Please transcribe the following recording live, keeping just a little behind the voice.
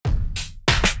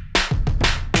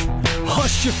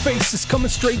Hush Your Face is coming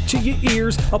straight to your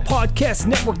ears. A podcast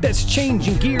network that's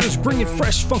changing gears, bringing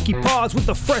fresh funky pods with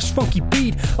a fresh funky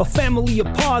beat. A family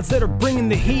of pods that are bringing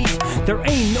the heat. There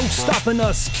ain't no stopping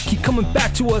us. Keep coming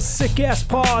back to us, sick ass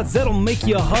pods that'll make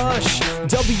you hush.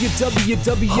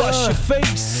 www Hush Your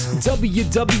Face.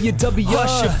 www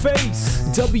Hush Your Face.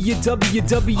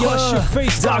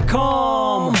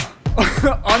 www.hushyourface.com.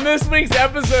 On this week's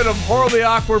episode of Horribly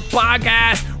Awkward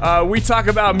Podcast, we talk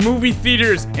about movie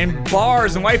theaters and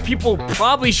bars and why people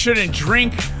probably shouldn't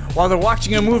drink while they're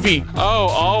watching a movie. Oh,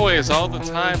 always, all the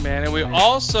time, man. And we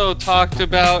also talked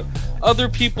about other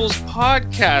people's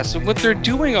podcasts and what they're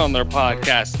doing on their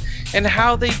podcasts and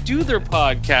how they do their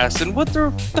podcasts and what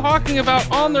they're talking about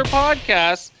on their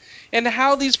podcasts and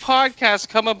how these podcasts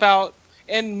come about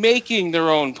and making their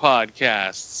own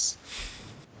podcasts.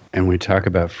 And we talk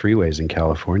about freeways in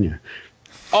California.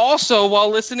 Also, while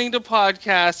listening to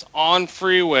podcasts on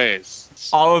freeways.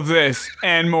 All of this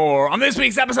and more on this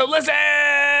week's episode. Listen!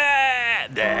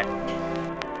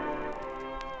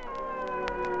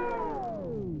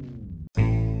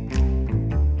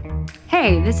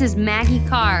 Hey, this is Maggie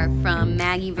Carr from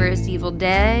Maggie vs. Evil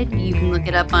Dead. You can look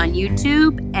it up on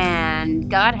YouTube, and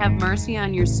God have mercy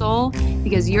on your soul,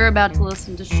 because you're about to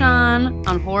listen to Sean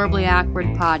on Horribly Awkward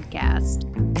Podcast.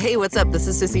 Hey, what's up? This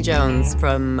is Sissy Jones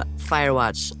from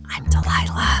Firewatch. I'm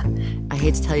Delilah. I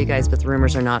hate to tell you guys, but the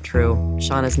rumors are not true.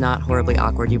 Sean is not horribly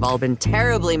awkward. You've all been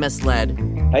terribly misled.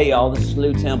 Hey y'all, this is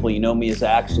Lou Temple. You know me as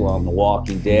Axel on The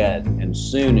Walking Dead, and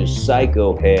soon as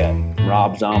Psycho Head,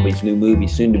 Rob Zombie's new movie,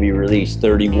 soon to be released,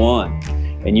 31.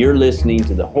 And you're listening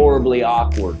to the Horribly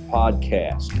Awkward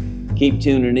Podcast. Keep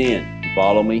tuning in. You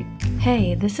follow me?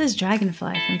 Hey, this is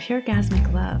Dragonfly from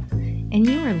Puregasmic Love, and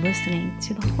you are listening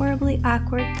to the Horribly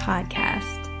Awkward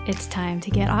Podcast. It's time to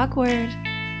get awkward.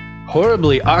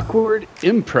 Horribly Awkward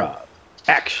Improv.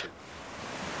 Action.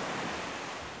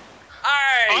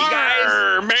 Alright,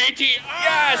 guys. Matey.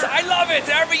 Yes, I love it.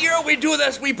 Every year we do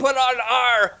this, we put on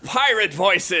our pirate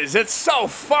voices. It's so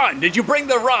fun. Did you bring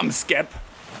the rum, Skip?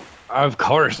 Of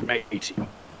course, matey.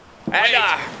 And,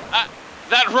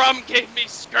 That rum gave me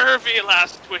scurvy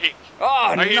last week. oh,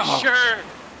 Are you sure?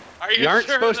 Are You aren't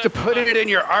sure supposed to that- put it in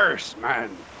your arse, man.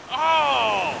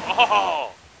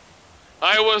 Oh.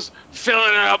 I was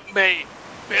filling up my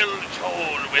bilge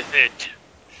hole with it.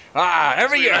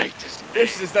 Every year. Like to say.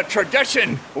 This is the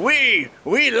tradition. We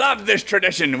love this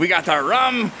tradition. We got our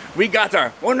rum. We got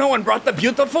our. Oh, no one brought the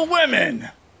beautiful women.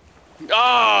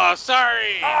 Oh,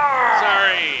 sorry.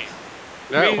 Sorry.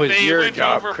 That was they your went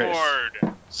job, Chris.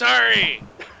 overboard. Sorry.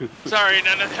 Sorry,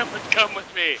 none of them would come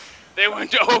with me. They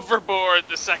went overboard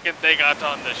the second they got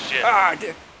on the ship.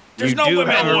 There's You no do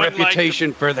women. have a one like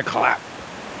reputation for the clap.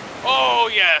 Oh,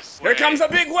 yes. Here comes a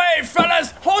big wave,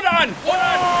 fellas. Hold on.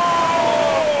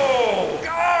 Whoa!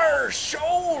 Gosh!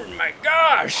 Oh my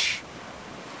gosh!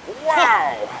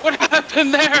 Wow! What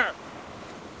happened there?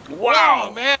 Wow!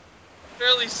 Oh, man. I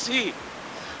barely see.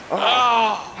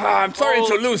 I'm starting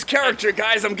to lose character,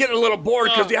 guys. I'm getting a little bored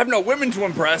because we have no women to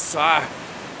impress.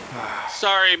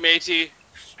 Sorry, matey.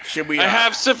 Should we? I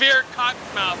have severe cotton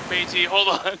mouth, matey. Hold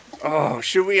on. Oh,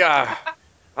 should we? I'm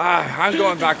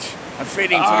going back. I'm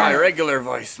fading to my regular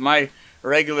voice. My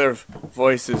regular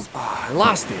voice is. I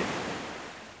lost it.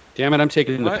 Damn it, I'm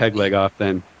taking the peg leg off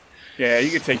then. Yeah, you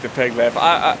can take the peg leg.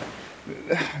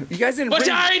 You guys didn't. But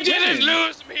bring I didn't women.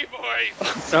 lose me,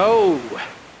 boys. Oh,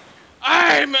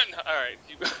 I'm an... All right.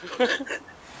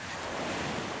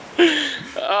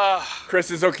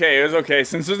 Chris, it's okay. It was okay.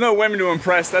 Since there's no women to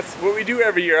impress, that's what we do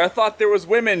every year. I thought there was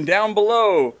women down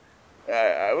below.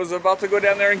 I was about to go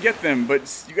down there and get them,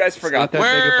 but you guys forgot. not that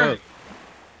big a boat.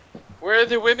 Where are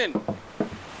the women?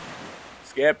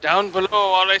 Skip. Down below,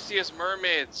 all I see is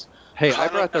mermaids. Hey, I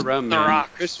brought the rum, The man. rocks.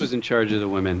 Chris was in charge of the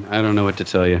women. I don't know what to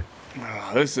tell you.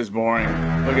 Oh, this is boring.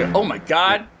 Look at. Oh my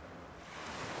God.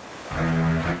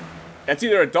 That's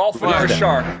either a dolphin What or a is that?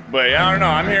 shark, but I don't know.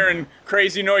 I'm hearing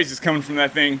crazy noises coming from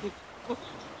that thing.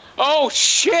 Oh,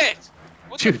 shit!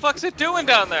 What the fuck's it doing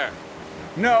down there?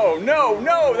 No,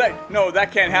 that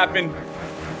can't happen.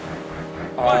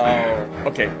 Oh,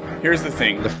 okay. Here's the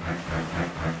thing.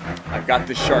 I've got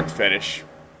the shark fetish,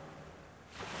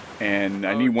 and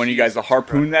I need one of you guys to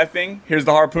harpoon that thing. Here's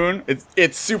the harpoon.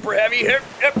 It's super heavy. Here,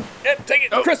 yep, take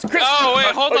it, Chris. Oh, wait,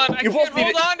 hold on. I You can't both need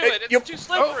hold on to it. You- It's too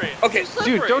slippery. okay, It's too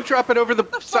slippery. Dude, don't drop it over the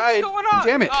What the side. fuck's going on?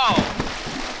 Damn it.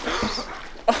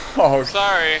 Oh,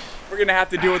 Sorry. we're gonna have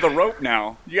to deal with a rope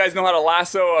now. You guys know how to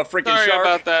lasso a freaking Sorry shark?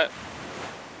 about that.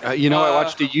 I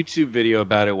watched a YouTube video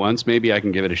about it once. Maybe I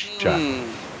can give it a shot.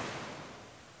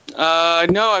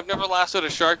 No, I've never lassoed a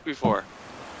shark before.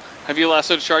 Have you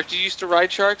lassoed a shark? Did you used to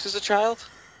ride sharks as a child?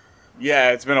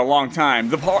 Yeah, it's been a long time.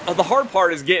 The hard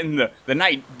part is getting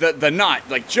the knot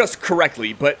like just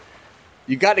correctly, but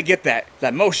you got to get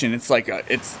that motion. It's like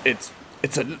it's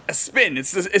a spin.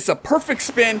 It's a perfect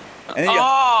spin, and then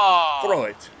you throw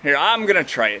it. Here, I'm gonna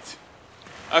try it.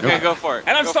 Okay, go for it.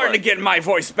 And I'm Go starting for to get my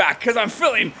voice back because I'm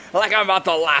feeling like I'm about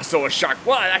to lasso a shark.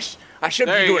 Well, I should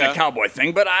There be you doing go. a cowboy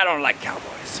thing, but I don't like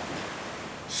cowboys.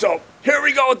 So here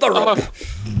we go with the rope.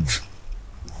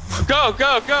 Go.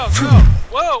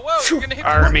 Whoa, you're gonna hit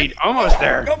Army, almost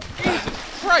there. Go.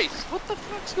 Jesus Christ, what the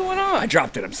fuck's going I on?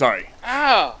 dropped it. I'm sorry.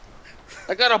 Ow.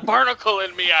 I got a barnacle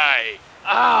in me eye.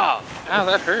 Ow,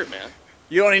 that hurt, man.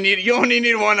 You only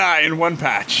need one eye and one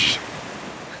patch.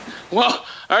 Well,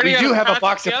 I already We do have patch a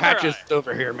box in of the other patches eye.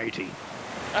 over here, matey.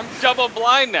 I'm double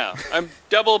blind now. I'm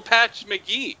double patch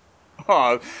McGee.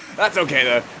 Oh, that's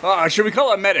okay though. Should we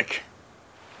call a medic?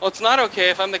 Well, it's not okay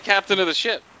if I'm the captain of the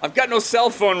ship. I've got no cell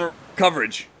phone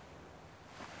coverage.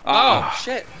 Oh,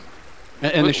 shit.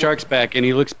 And the shark's back, and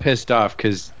he looks pissed off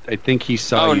because I think he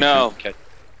saw Oh, you. no.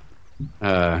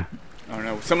 Oh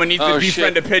no, someone needs Oh, to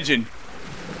befriend shit. a pigeon.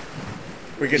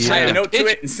 We can tie Yeah. a note to Pigeon.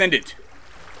 it and send it.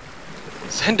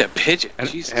 Send a pigeon. I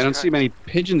Jesus don't see Christ. many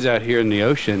pigeons out here in the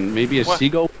ocean. Maybe a What?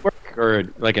 seagull would work, or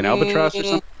like an albatross or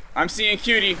something. I'm seeing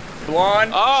Cutie.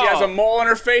 Blonde. Oh. She has a mole on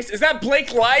her face. Is that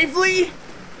Blake Lively?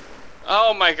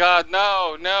 Oh my god,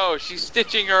 no. She's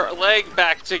stitching her leg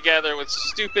back together with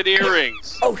stupid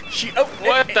earrings. Oh,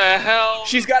 What the hell?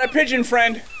 She's got a pigeon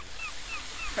friend.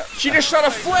 She just shot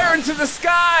a flare into the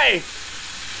sky.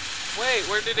 Wait,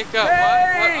 where did it go?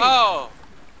 Hey! What? Oh.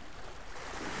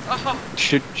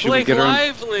 Should we Blake get her on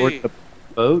Lively. board the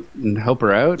boat and help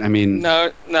her out? I mean,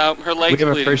 No, her we leg's have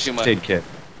a bleeding first too much. aid kit.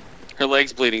 Her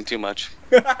leg's bleeding too much.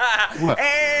 What?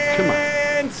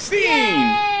 And scene.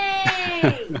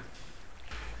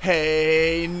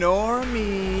 Hey,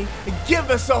 Normie,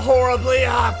 give us a horribly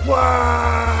awkward.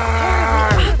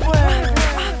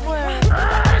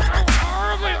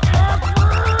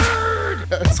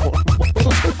 That's horrible.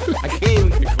 I can't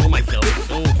even control myself. It's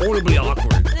so horribly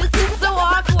awkward. This is so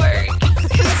awkward.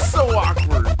 It's so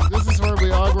awkward. This is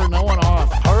horribly awkward. No one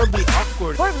off. Horribly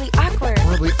awkward. Horribly awkward.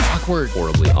 Horribly awkward.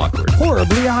 Horribly awkward.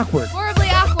 Horribly awkward. Horribly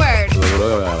awkward.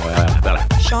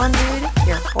 Sean, dude,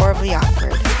 you're horribly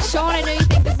awkward. Sean, I know you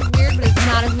think this is weird, but it's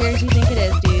not as weird as you think it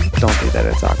is, dude. Don't do that.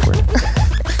 It's awkward.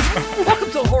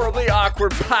 Welcome to Horribly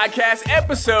Awkward Podcast,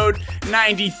 episode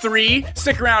 93.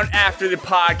 Stick around after the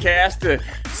podcast to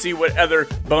see what other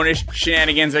bonus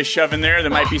shenanigans I shove in there.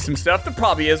 There might be some stuff. There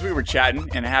probably is. We were chatting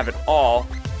and I have it all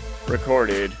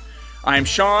recorded. I'm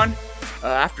Sean.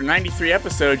 After 93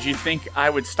 episodes, you'd think I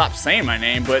would stop saying my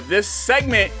name, but this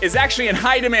segment is actually in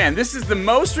high demand. This is the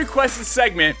most requested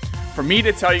segment for me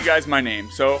to tell you guys my name.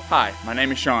 So, hi, my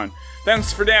name is Sean.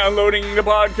 Thanks for downloading the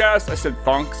podcast. I said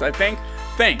funks, I think.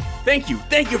 Thank you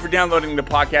for downloading the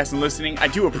podcast and listening. I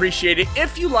do appreciate it.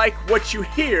 If you like what you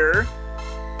hear,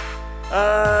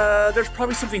 there's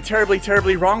probably something terribly,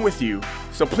 terribly wrong with you.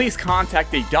 So please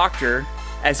contact a doctor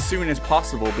as soon as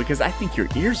possible because I think your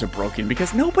ears are broken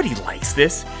because nobody likes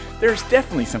this. There's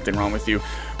definitely something wrong with you.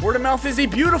 Word of mouth is a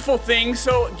beautiful thing,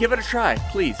 so give it a try,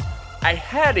 please. I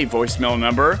had a voicemail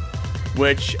number,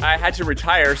 which I had to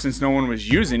retire since no one was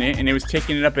using it, and it was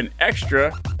taking up an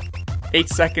extra 8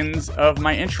 seconds of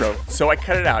my intro, so I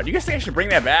cut it out. Do you guys think I should bring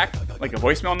that back? Like a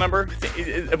voicemail number?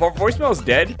 If our voicemail is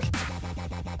dead?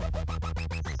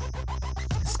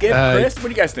 Skip, Chris, what do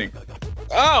you guys think?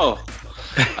 Oh.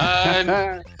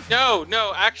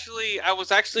 No. Actually, I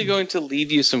was actually going to leave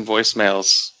you some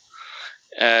voicemails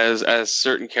as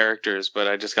certain characters, but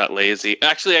I just got lazy.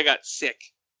 Actually, I got sick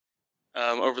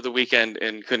over the weekend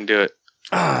and couldn't do it.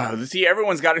 See,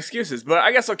 everyone's got excuses, but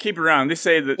I guess I'll keep it around. They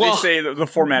say that the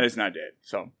format is not dead.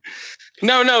 So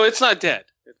no, it's not dead.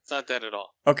 It's not dead at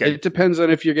all. Okay. It depends on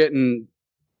if you're getting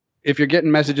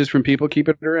messages from people, keep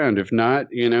it around. If not,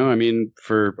 I mean,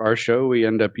 for our show, we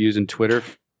end up using Twitter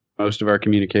for most of our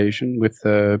communication with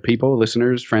people,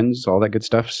 listeners, friends, all that good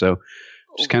stuff. So it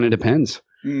just kind of depends.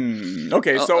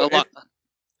 Okay, so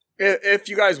if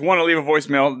you guys want to leave a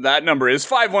voicemail, that number is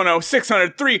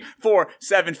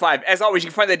 510-600-3475. As always, you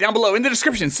can find that down below in the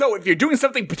description. So if you're doing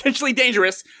something potentially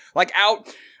dangerous, like out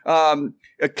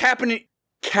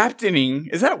captaining,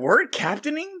 is that a word?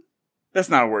 Captaining? That's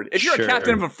not a word. If you're a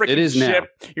captain of a freaking ship,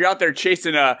 you're out there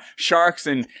chasing sharks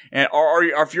or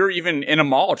if you're even in a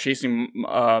mall chasing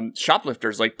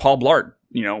shoplifters like Paul Blart,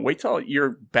 wait till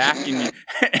you're back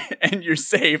and you're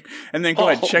safe, and then go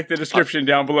ahead check the description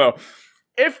down below.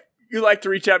 If you like to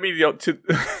reach out to me,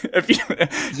 if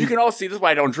you can all see, this is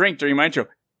why I don't drink during my intro.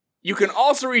 You can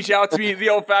also reach out to me the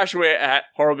old-fashioned way at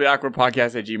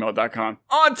horriblyawkwardpodcast@gmail.com.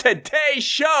 On today's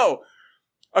show,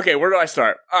 Okay, where do I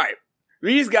start? All right.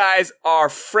 These guys are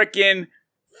freaking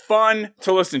fun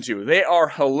to listen to. They are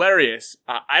hilarious.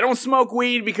 I don't smoke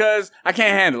weed because I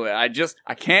can't handle it. I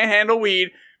can't handle weed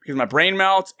because my brain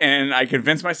melts and I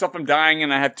convince myself I'm dying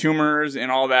and I have tumors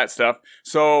and all that stuff.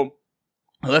 So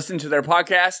I listen to their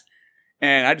podcast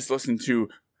and I just listen to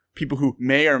people who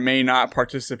may or may not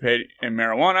participate in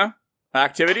marijuana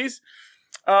activities.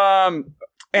 And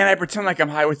I pretend like I'm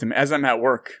high with them as I'm at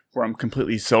work where I'm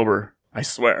completely sober. I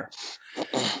swear.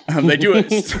 They do it.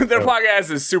 Their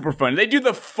podcast is super fun. They do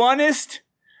the funnest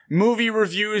movie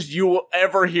reviews you will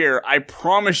ever hear. I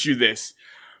promise you this.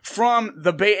 From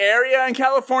the Bay Area in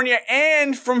California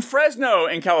and from Fresno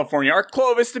in California, or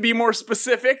Clovis to be more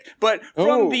specific, but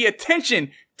from the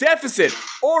Attention Deficit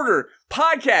Order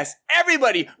podcast.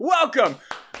 Everybody, welcome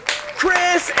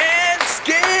Chris and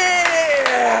Skip.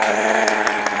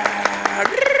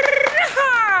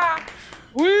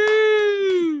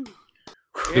 Woo!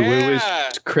 The woo is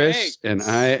Chris, thanks. and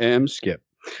I am Skip.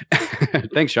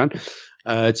 Thanks, Sean.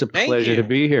 It's a pleasure to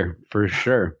be here, for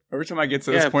sure. Every time I get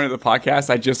to this point of the podcast,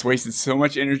 I just wasted so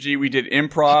much energy. We did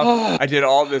improv. I did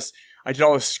all this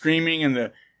screaming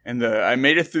and I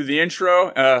made it through the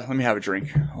intro. Let me have a drink.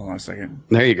 Hold on a second.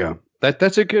 There you go.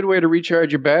 That's a good way to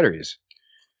recharge your batteries.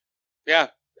 Yeah,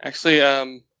 actually,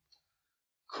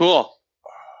 cool.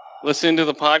 Listen to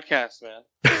the podcast, man.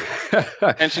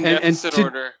 Attention Deficit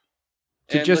Order.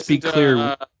 To just be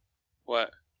clear,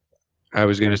 what? I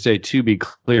was going to say, to be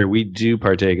clear, we do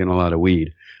partake in a lot of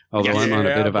weed. Although I'm on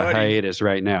a bit of a hiatus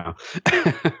right now. All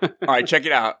right, check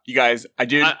it out, you guys.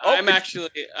 I'm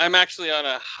actually on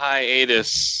a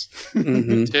hiatus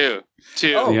too.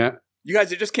 Oh, yeah. You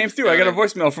guys, it just came through. I got a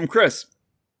voicemail from Chris.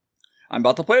 I'm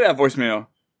about to play that voicemail.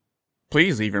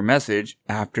 Please leave your message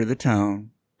after the tone.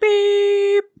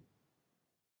 Beep.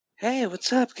 Hey,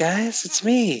 what's up, guys? It's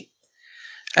me.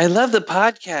 I love the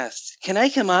podcast. Can I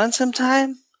come on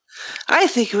sometime? I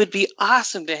think it would be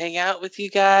awesome to hang out with you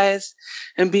guys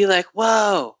and be like,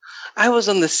 whoa, I was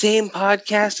on the same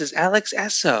podcast as Alex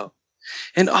Esso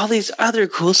and all these other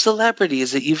cool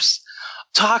celebrities that you've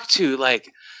talked to,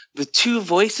 like the two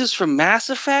voices from Mass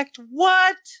Effect.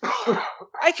 What?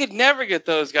 I could never get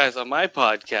those guys on my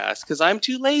podcast because I'm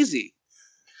too lazy.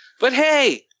 But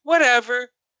hey, whatever.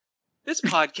 This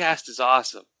podcast is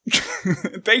awesome.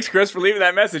 Thanks, Chris, for leaving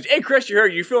that message. Hey, Chris,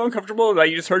 you feel uncomfortable that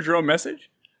you just heard your own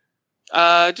message?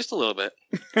 Just a little bit.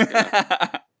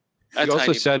 You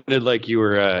also sounded like you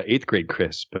were 8th grade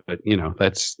Chris, but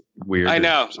that's weird. I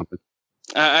know.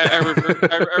 I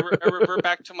revert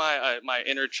back to my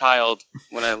inner child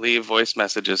when I leave voice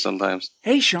messages sometimes.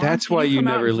 Hey, Sean. That's why you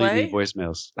never leave me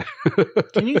voicemails.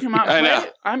 Can you come out and play?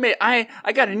 I know.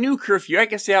 I got a new curfew. I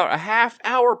can stay out a half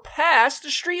hour past the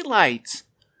streetlights.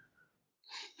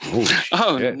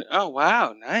 Oh,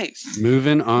 wow. Nice.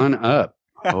 Moving on up.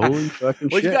 Holy fucking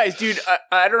shit. Well, you guys, dude,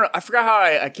 I don't know. I forgot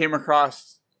how I came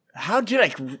across. How did I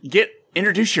get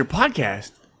introduced to your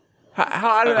podcast?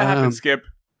 How did that happen, Skip?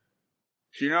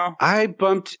 Do you know? I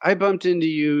bumped into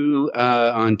you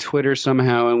on Twitter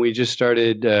somehow, and we just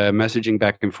started messaging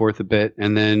back and forth a bit,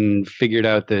 and then figured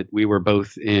out that we were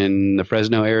both in the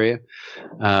Fresno area,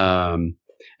 and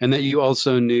that you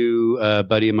also knew a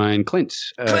buddy of mine, Clint.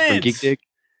 From Geek Dig.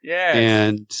 Yeah.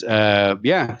 And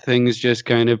things just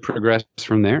kind of progressed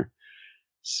from there.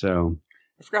 So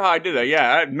I forgot how I did that.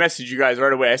 Yeah, I messaged you guys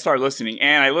right away. I started listening,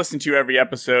 and I listened to every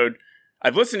episode.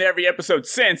 I've listened to every episode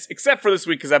since, except for this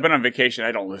week because I've been on vacation.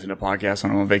 I don't listen to podcasts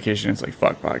when I'm on vacation. It's like,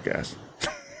 fuck podcasts.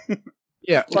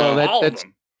 Yeah, well, that's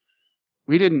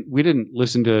we didn't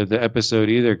listen to the episode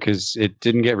either because it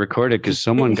didn't get recorded because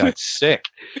someone got sick.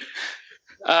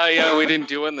 Yeah, we didn't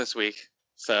do one this week.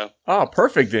 So. Oh,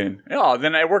 perfect then. Oh,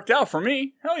 then it worked out for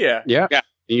me. Hell yeah. Yeah.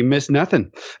 You missed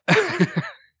nothing.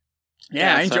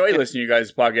 Yeah, I enjoy listening to you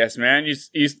guys' podcast, man.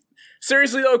 You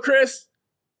seriously though, Chris,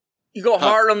 you go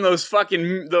hard on those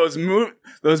fucking those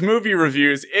movie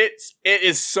reviews. It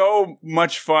is so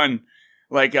much fun.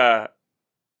 Like I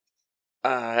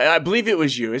believe it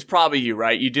was you. It's probably you,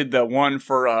 right? You did the one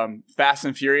for Fast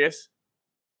and Furious.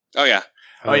 Oh yeah.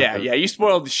 Oh yeah. You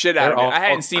spoiled the shit out of it. I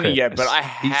hadn't seen it yet, but I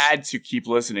had to keep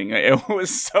listening. It was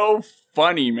so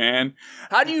funny, man.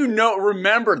 How do you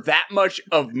remember that much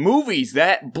of movies?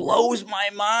 That blows my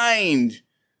mind.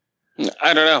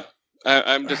 I don't know.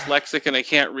 I'm dyslexic and I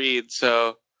can't read,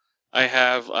 so I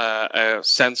have a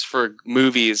sense for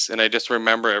movies, and I just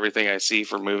remember everything I see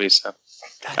for movies. So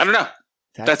I don't know.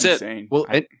 That's insane. it. Well,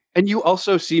 and you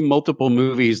also see multiple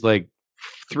movies like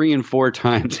 3 and 4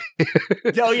 times.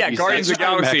 Oh yeah, Guardians of the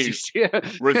Galaxy.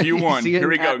 Review 1. Here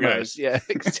we go, guys. Yeah,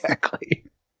 exactly.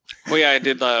 Well, yeah, I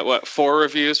did 4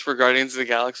 reviews for Guardians of the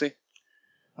Galaxy.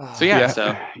 So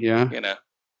yeah. you know.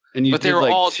 And you But they did were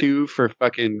like all- 2 for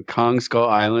fucking Kong Skull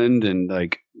Island and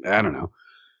like I don't know.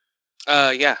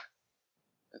 Yeah,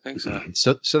 I think so.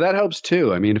 So that helps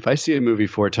too. I mean, if I see a movie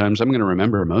 4 times, I'm going to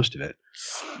remember most of it.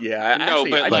 Yeah, No,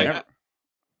 actually, but I like, never-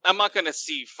 I'm not gonna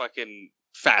see fucking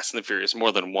Fast and the Furious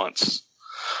more than once,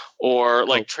 or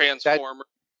like Transformer.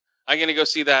 I'm gonna go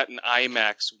see that in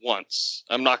IMAX once.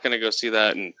 I'm not gonna go see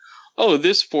that in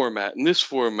this format and this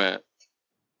format.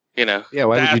 You know? Yeah,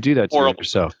 why would you do that to horrible.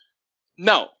 yourself?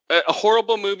 No,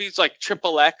 horrible movies like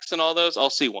Triple X and all those, I'll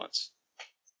see once.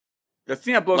 The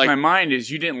thing that blows Like- my mind is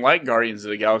you didn't like Guardians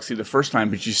of the Galaxy the first time,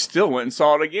 but you still went and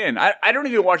saw it again. I don't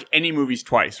even watch any movies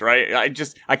twice, right?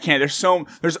 I can't.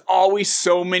 There's always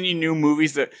so many new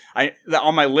movies that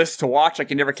on my list to watch. I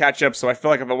can never catch up. So I feel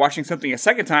like if I'm watching something a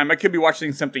second time, I could be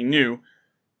watching something new,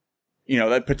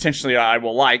 that potentially I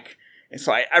will like. And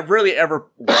so I rarely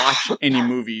ever watch any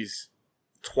movies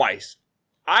twice.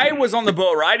 I was on the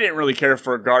boat where I didn't really care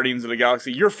for Guardians of the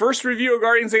Galaxy. Your first review of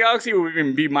Guardians of the Galaxy would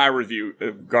even be my review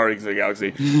of Guardians of the Galaxy.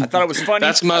 I thought it was funny.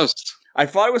 That's most. I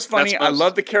thought it was funny. That's I most.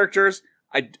 loved the characters.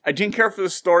 I didn't care for the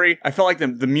story. I felt like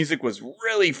the music was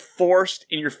really forced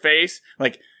in your face.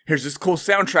 Like, here's this cool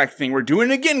soundtrack thing. We're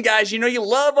doing it again, guys. You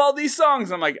love all these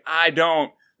songs. I'm like, I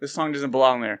don't. This song doesn't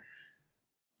belong there.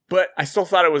 But I still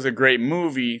thought it was a great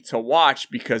movie to watch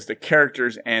because the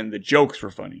characters and the jokes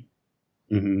were funny.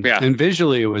 Mm-hmm. Yeah. And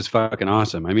visually, it was fucking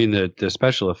awesome. I mean, the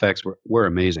special effects were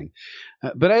amazing.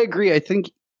 But I agree. I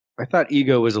thought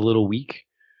Ego was a little weak.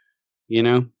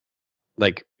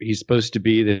 Like he's supposed to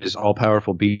be this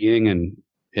all-powerful being, and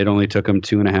it only took him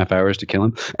 2.5 hours to kill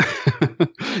him.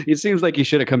 It seems like he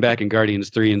should have come back in Guardians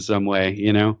 3 in some way.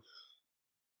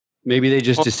 Maybe they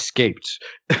just escaped.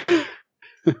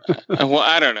 Well,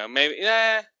 I don't know. Maybe.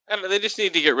 I don't know. They just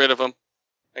need to get rid of him,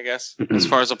 I guess, as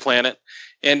far as a planet.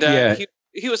 And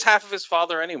he was half of his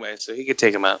father anyway, so he could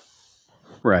take him out.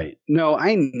 Right. No,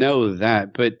 I know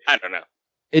that, but I don't know.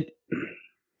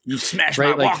 You smashed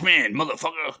Right, my like- Walkman,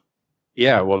 motherfucker.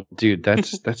 Yeah, well, dude,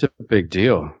 that's a big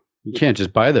deal. You can't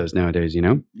just buy those nowadays,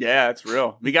 Yeah, it's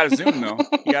real. We got a Zune, though.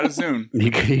 You got a Zune.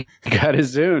 You got a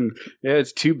Zune. Yeah,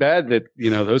 it's too bad that,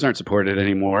 those aren't supported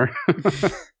anymore.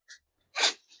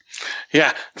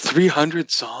 Yeah,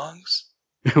 300 songs.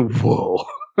 Whoa.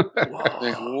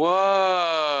 Like,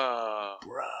 whoa.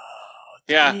 Bro.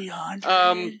 Yeah.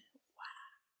 300.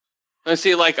 Let's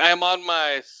see, like I'm on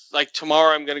my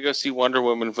tomorrow I'm gonna go see Wonder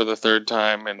Woman for the 3rd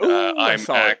time and Ooh, I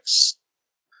saw it.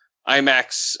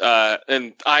 IMAX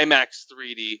and IMAX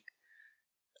 3D.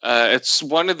 It's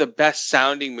one of the best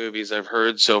sounding movies I've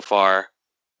heard so far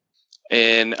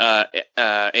in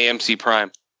AMC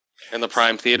Prime in the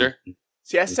Prime Theater.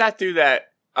 See, I sat through that.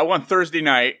 I went Thursday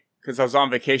night because I was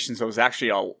on vacation, so I was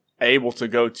actually able to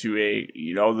go to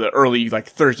the early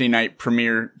Thursday night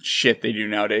premiere shit they do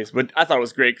nowadays. But I thought it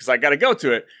was great because I got to go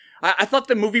to it. I thought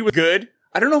the movie was good.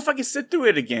 I don't know if I could sit through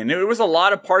it again. There was a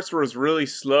lot of parts where it was really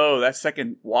slow. That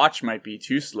second watch might be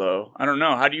too slow. I don't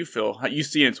know. How do you feel? You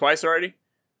seen it twice already?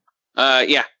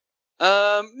 Yeah.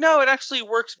 No, it actually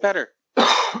works better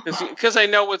because I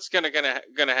know what's gonna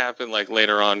happen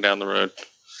later on down the road.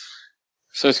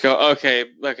 So it's okay,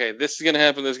 this is gonna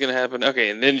happen, this is gonna happen, okay,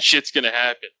 and then shit's gonna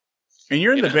happen. And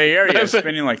you're in the Bay Area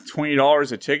spending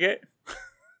 $20 a ticket?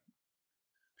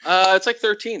 It's like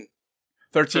 13.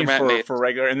 13 for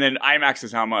regular, and then IMAX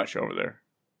is how much over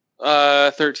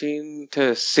there? 13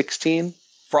 to 16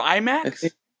 for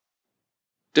IMAX.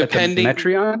 Depending.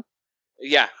 Metreon.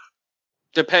 Yeah,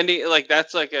 depending.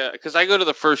 That's because I go to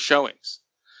the first showings.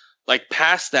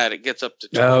 Past that, it gets up to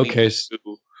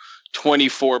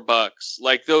 24 bucks.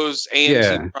 Like those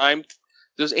AMC Prime,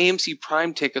 those AMC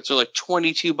Prime tickets are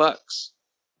 $22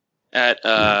 at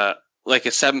a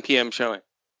 7 p.m. showing.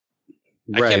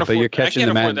 Right, but you're catching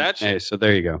the matinee, shit. so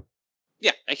there you go.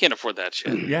 Yeah, I can't afford that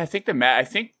shit. Yeah, I think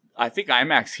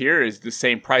IMAX here is the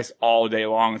same price all day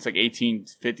long. It's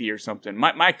 $18.50 or something.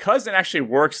 My cousin actually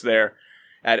works there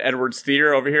at Edwards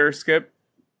Theater over here, Skip.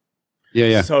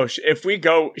 Yeah. So if we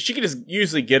go, she can just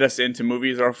usually get us into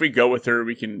movies, or if we go with her,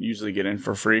 we can usually get in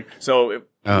for free. So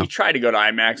we try to go to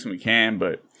IMAX when we can,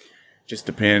 but it just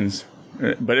depends.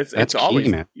 But it's always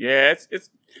key, man. Yeah,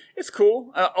 it's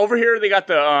cool. Over here they got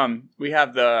we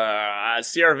have the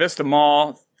Sierra Vista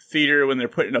Mall Theater when they're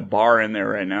putting a bar in there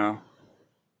right now.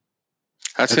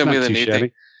 That's gonna be not the too new shabby.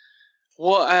 thing.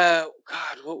 Well,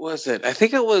 God, what was it? I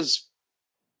think it was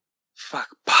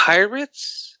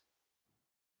Pirates.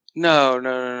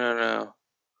 No.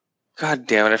 God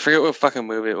damn it! I forget what fucking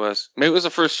movie it was. Maybe it was the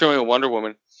first showing of Wonder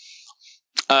Woman.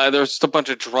 There was just a bunch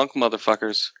of drunk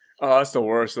motherfuckers. Oh, that's the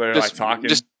worst. They're talking.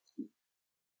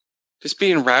 Just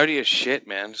being rowdy as shit,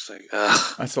 man. Just like,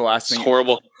 ugh. That's the last thing. It's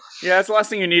horrible. Yeah, that's the last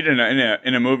thing you need in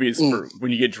a movie is for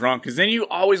when you get drunk, because then you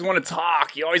always want to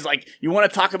talk. You always you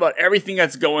want to talk about everything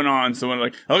that's going on. So when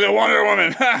look at Wonder Woman,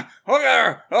 look at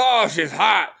her, oh she's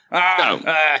hot. Well,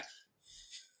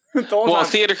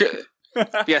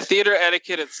 theater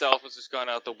etiquette itself has just gone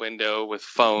out the window with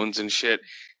phones and shit,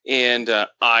 and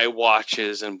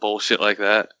iWatches and bullshit like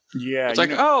that. Yeah, it's like,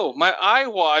 my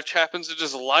iWatch happens to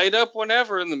just light up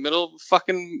whenever in the middle of a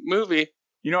fucking movie.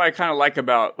 You know what I kind of like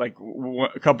about, like,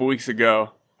 a couple weeks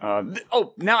ago?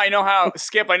 Now I know how,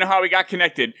 Skip, I know how we got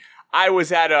connected. I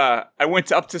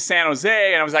went up to San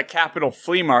Jose, and I was at Capitol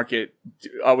Flea Market.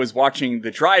 I was watching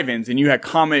the drive-ins, and you had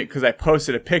commented because I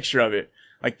posted a picture of it.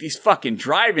 Like, these fucking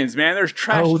drive-ins, man, there's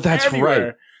trash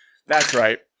everywhere. That's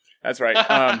right. That's right.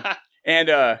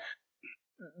 And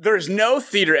there's no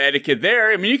theater etiquette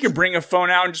there. I mean, you can bring a phone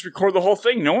out and just record the whole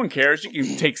thing. No one cares. You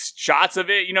can take shots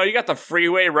of it. You know, you got the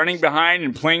freeway running behind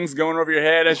and planes going over your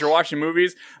head as you're watching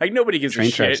movies. Like, nobody gives a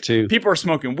shit. Too. People are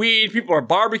smoking weed. People are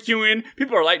barbecuing.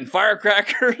 People are lighting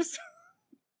firecrackers.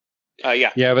 Yeah.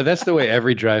 Yeah, but that's the way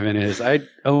every drive-in is. I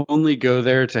only go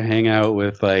there to hang out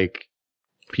with, like,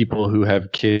 people who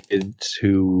have kids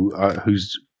who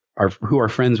are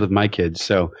friends with my kids.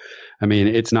 So, I mean,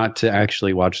 it's not to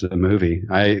actually watch the movie.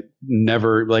 I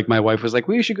never, like, my wife was like,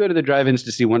 we should go to the drive-ins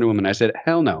to see Wonder Woman. I said,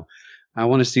 hell no. I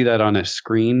want to see that on a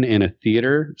screen in a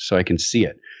theater so I can see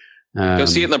it. Go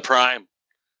see it in the Prime.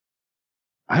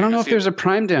 I don't know if there's a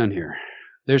Prime down here.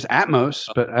 There's Atmos,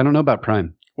 but I don't know about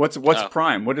Prime. What's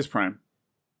Prime? What is Prime?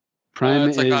 Prime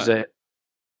is a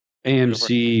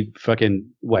AMC fucking,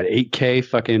 8K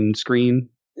fucking screen?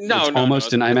 No, it's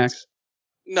almost an IMAX.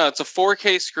 No, it's a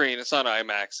 4K screen. It's not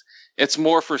IMAX. It's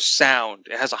more for sound.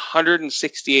 It has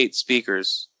 168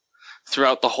 speakers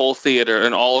throughout the whole theater,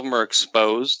 and all of them are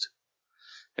exposed.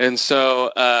 And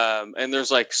so, and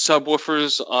there's like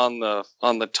subwoofers on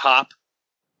the top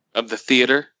of the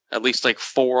theater, at least like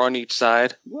 4 on each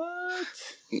side. What?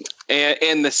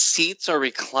 And the seats are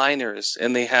recliners,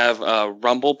 and they have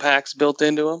rumble packs built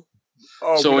into them.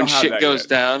 Oh, so when shit goes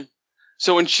down, it's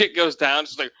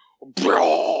like,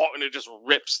 and it just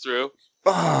rips through.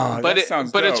 Oh, but that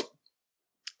sounds dope.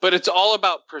 But it's all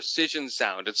about precision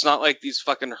sound. It's not like these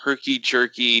fucking herky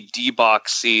jerky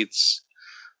D-box seats,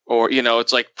 or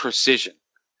it's like precision.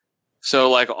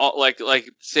 So like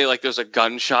say like there's a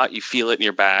gunshot, you feel it in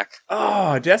your back.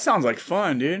 Oh, that sounds like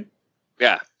fun, dude.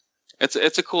 Yeah, it's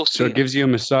a cool scene. So it gives you a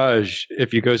massage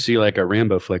if you go see like a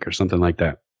Rambo flick or something like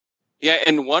that. Yeah,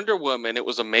 and Wonder Woman, it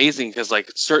was amazing because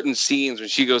like certain scenes when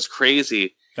she goes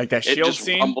crazy, like that shield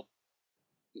scene.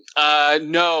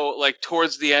 No, like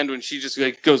towards the end when she just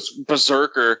like goes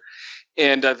berserker,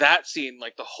 and that scene,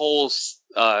 like the whole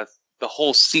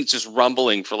seat's just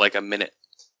rumbling for like a minute.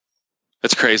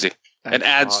 It's crazy. It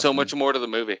adds so much more to the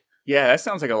movie. Yeah, that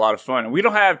sounds like a lot of fun. We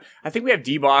don't have. I think we have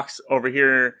D-Box over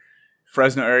here,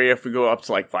 Fresno area. If we go up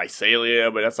to like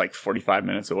Visalia, but that's like 45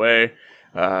 minutes away.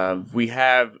 We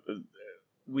have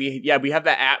the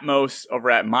Atmos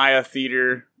over at Maya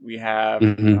Theater. We have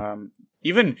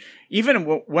even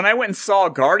when I went and saw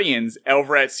Guardians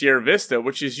over at Sierra Vista,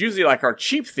 which is usually like our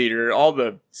cheap theater, all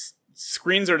the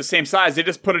screens are the same size. They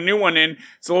just put a new one in.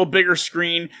 It's a little bigger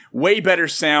screen, way better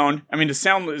sound. I mean, the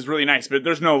sound is really nice, but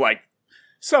there's no like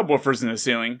subwoofers in the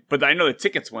ceiling. But I know the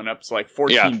tickets went up to like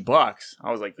 $14.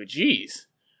 I was like, geez.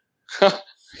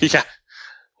 Yeah.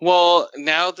 Well,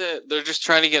 now that they're just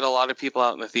trying to get a lot of people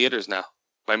out in the theaters now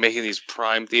by making these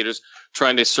Prime theaters,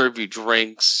 trying to serve you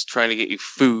drinks, trying to get you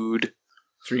food.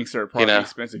 Drinks are probably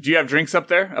expensive. Do you have drinks up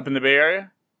there, up in the Bay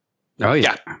Area? Oh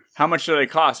yeah. How much do they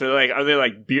cost? Are they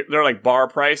like beer? They're like bar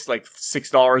price, like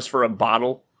 $6 for a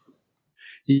bottle.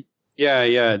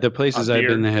 Yeah. The places I've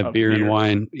been, they have beer and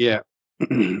wine. Yeah,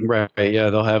 right. Yeah,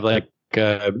 they'll have like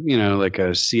like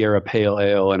a Sierra Pale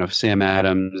Ale and a Sam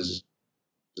Adams.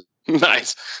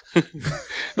 Nice.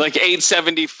 Like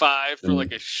 $8.75 for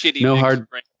like a shitty no hard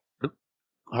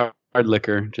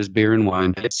liquor, just beer and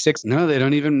wine. It's $6. No, they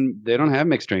don't have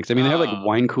mixed drinks. I mean, they have like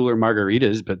wine cooler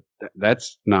margaritas, but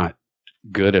that's not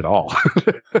good at all.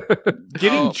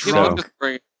 Getting drunk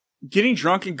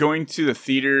and going to the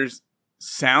theaters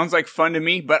sounds like fun to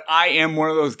me, but I am one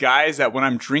of those guys that when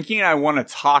I'm drinking, I want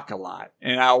to talk a lot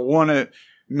and I want to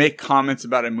make comments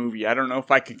about a movie. I don't know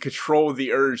if I can control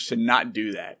the urge to not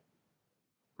do that.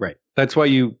 Right. That's why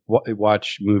you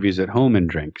watch movies at home and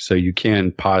drink, so you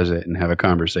can pause it and have a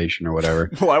conversation or whatever.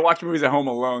 Well, I watch movies at home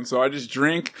alone, so I just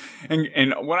drink.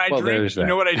 And when I drink, you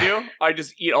know what I do? I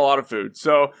just eat a lot of food.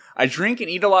 So I drink and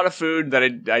eat a lot of food that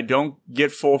I don't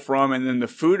get full from, and then the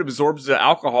food absorbs the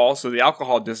alcohol, so the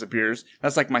alcohol disappears.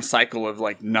 That's like my cycle of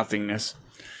like nothingness.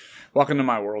 Welcome to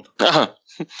my world.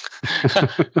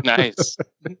 Nice.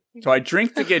 So I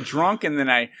drink to get drunk, and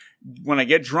then when I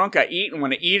get drunk, I eat, and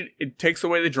when I eat, it takes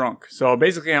away the drunk. So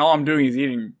basically, all I'm doing is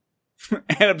eating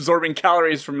and absorbing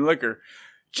calories from liquor.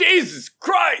 Jesus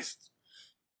Christ!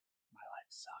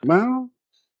 Well,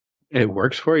 it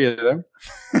works for you, though.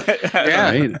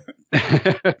 Yeah.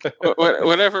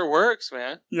 Whatever works,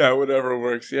 man. Yeah, whatever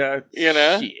works. Yeah. You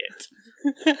know? Shit.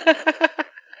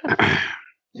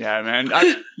 Yeah, man.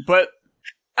 But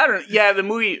I don't know. Yeah, the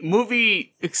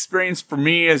movie experience for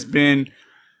me has been...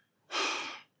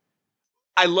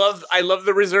 I love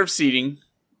the reserved seating.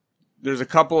 There's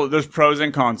pros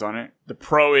and cons on it. The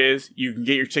pro is you can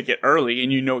get your ticket early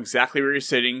and you know exactly where you're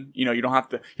sitting. You know, you don't have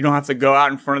to go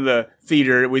out in front of the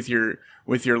theater with your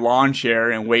lawn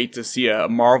chair and wait to see a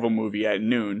Marvel movie at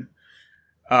noon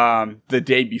the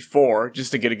day before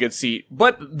just to get a good seat.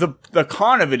 But the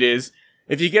con of it is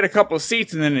if you get a couple of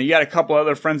seats and then you got a couple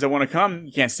other friends that want to come,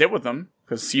 you can't sit with them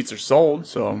because seats are sold.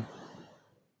 So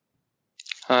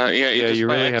you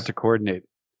really have to coordinate.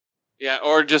 Yeah,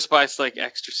 or just buy like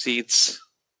extra seats.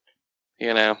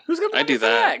 You know, who's got money I do for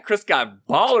that? Chris got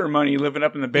baller money living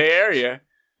up in the Bay Area.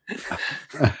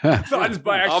 So I just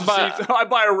buy extra seats. I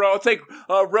buy a row. I'll take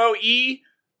row E.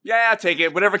 Yeah, I'll take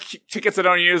it. Whatever tickets I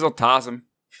don't use, I'll toss them.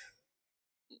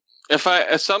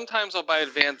 Sometimes I'll buy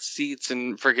advanced seats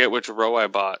and forget which row I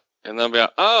bought, and they'll be like,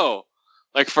 oh,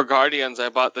 like for Guardians, I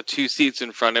bought the 2 seats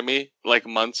in front of me like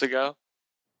months ago.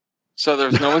 So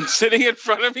there's no one sitting in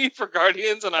front of me for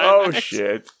Guardians and IMAX. Oh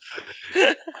shit!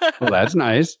 Well, that's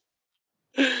nice.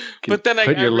 But then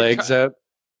put your legs up.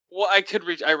 Well,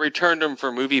 I returned them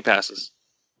for movie passes.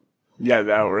 Yeah,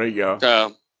 there you go.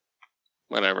 So,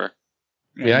 whatever.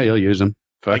 Yeah, you'll use them.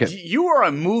 Fuck it. You are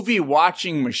a movie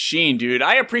watching machine, dude.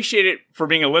 I appreciate it for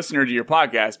being a listener to your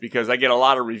podcast because I get a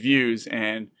lot of reviews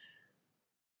and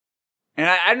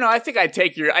I don't know. I think I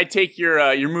take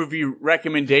your movie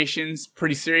recommendations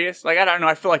pretty serious. Like I don't know.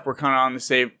 I feel like we're kind of on the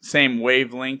same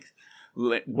wavelength.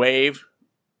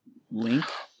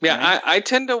 Yeah, right? I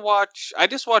tend to watch. I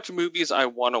just watch movies I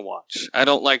want to watch. I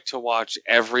don't like to watch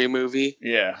every movie.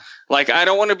 Yeah. Like I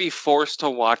don't want to be forced to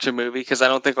watch a movie because I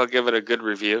don't think I'll give it a good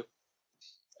review.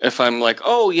 If I'm like,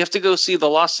 oh, you have to go see The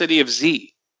Lost City of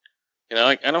Z. You know,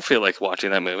 like I don't feel like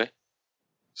watching that movie.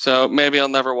 So maybe I'll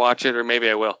never watch it, or maybe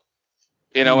I will.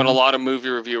 You know, and a lot of movie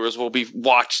reviewers will be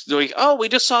doing, oh, we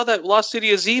just saw that Lost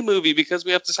City of Z movie because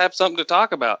we have to have something to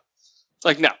talk about. It's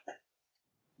like, no.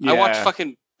 Yeah. I watched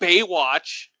fucking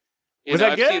Baywatch.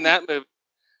 I've seen that movie.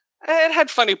 It had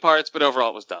funny parts, but overall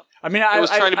it was dumb. I mean, I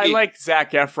like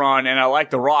Zac Efron and I like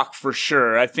The Rock for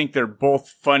sure. I think they're both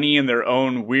funny in their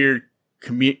own weird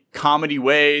comedy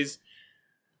ways.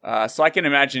 So I can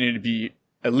imagine it'd be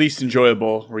at least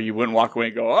enjoyable where you wouldn't walk away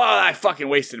and go, oh, I fucking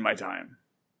wasted my time.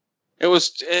 It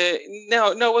was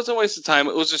no, it wasn't a waste of time.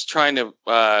 It was just trying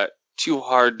to too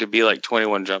hard to be like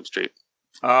 21 Jump Street.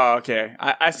 Oh, okay.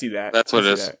 I see that. That's what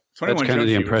it is. That's kind of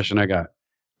the impression I got.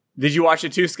 Did you watch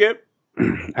it too, Skip?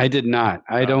 I did not.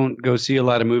 I don't go see a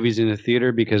lot of movies in the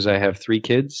theater because I have 3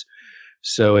 kids.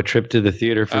 So a trip to the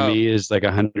theater for me is like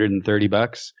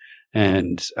 $130,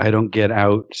 and I don't get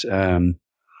out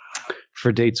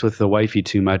for dates with the wifey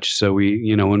too much. So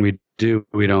we, when we do,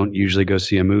 we don't usually go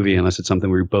see a movie unless it's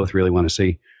something we both really want to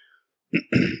see.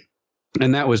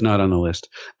 And that was not on the list.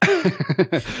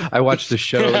 I watched the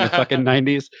show in the fucking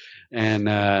 90s, and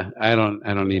I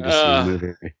don't need to see a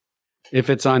movie. If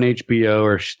it's on HBO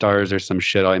or Stars or some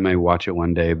shit, I might watch it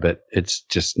one day, but it's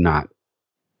just not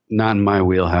in my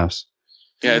wheelhouse.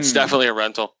 Yeah, it's definitely a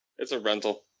rental. It's a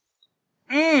rental.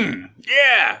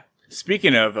 Yeah.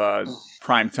 Speaking of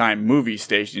primetime movie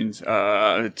stations,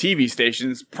 TV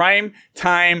stations,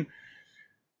 primetime.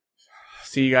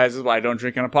 See, you guys, this is why I don't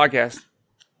drink on a podcast.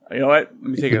 You know what?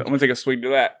 I'm gonna take a swig to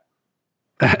that.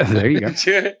 There you go.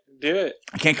 Do it.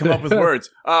 I can't come up with words.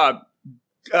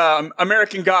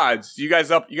 American Gods. You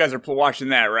guys are watching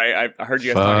that, right? I heard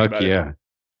you guys talking about it. Yeah.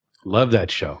 Love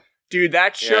that show. Dude,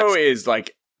 that show is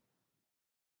like,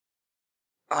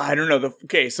 I don't know.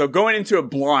 Okay, so going into it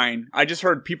blind, I just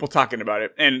heard people talking about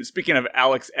it. And speaking of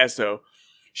Alex Esso,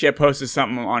 she had posted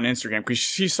something on Instagram because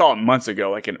she saw it months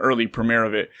ago, like an early premiere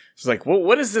of it. She's like, well,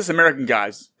 what is this American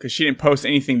Gods? Because she didn't post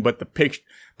anything but the picture,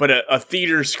 but a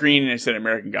theater screen, and it said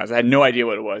American Gods. I had no idea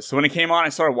what it was. So when it came on, I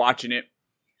started watching it.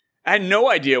 I had no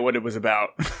idea what it was about.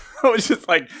 I was just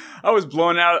like, I was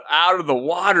blown out of the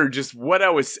water. Just what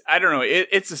I don't know.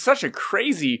 It's such a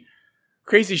crazy,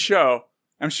 crazy show.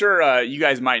 I'm sure you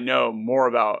guys might know more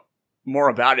about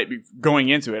it going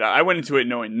into it. I went into it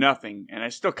knowing nothing, and I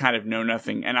still kind of know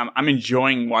nothing, and I'm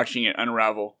enjoying watching it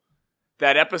unravel.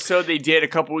 That episode they did a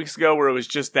couple weeks ago where it was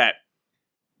just that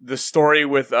the story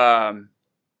with what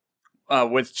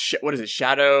is it?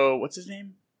 Shadow. What's his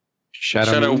name?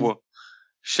 Shadow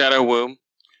Womb.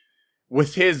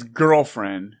 With his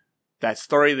girlfriend. That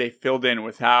story they filled in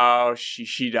with how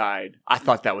she died. I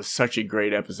thought that was such a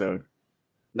great episode.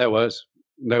 That was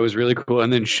really cool.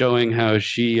 And then showing how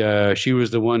she was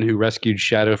the one who rescued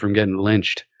Shadow from getting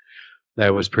lynched.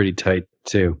 That was pretty tight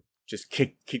too. Just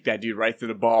kick that dude right through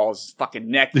the balls. His fucking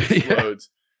neck explodes.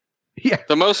 Yeah.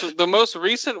 The most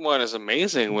recent one is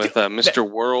amazing with Mr.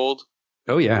 World.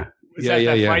 Oh yeah. Was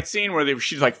that fight scene where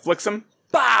she like flicks him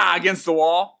against the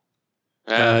wall?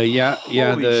 Holy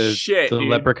the shit, the dude.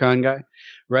 leprechaun guy,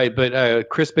 right? But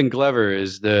Crispin Glover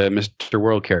is the Mr.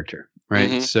 World character, right?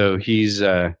 Mhm. So he's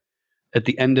at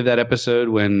the end of that episode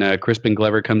when Crispin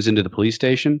Glover comes into the police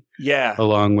station,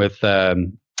 along with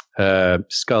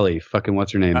Scully. Fucking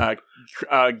what's her name?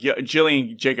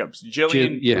 Jillian Jacobs.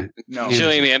 Gillian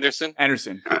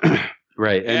Anderson.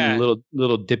 Right, and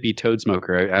little dippy toad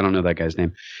smoker. I don't know that guy's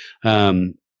name.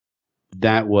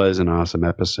 That was an awesome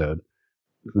episode.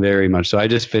 Very much so. I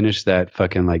just finished that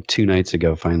fucking like 2 nights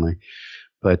ago, finally.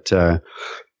 But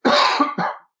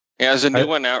there's a new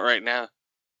one out right now.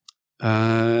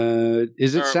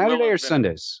 Is it Saturday or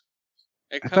Sundays?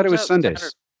 I thought it was Sundays.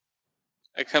 Saturday.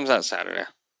 It comes out Saturday.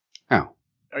 Oh,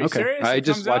 Are you serious? I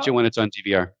just watch it when it's on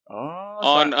DVR.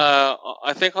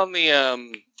 I think on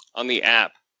the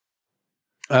app.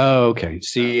 Oh, okay.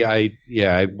 See, I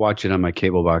watch it on my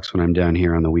cable box when I'm down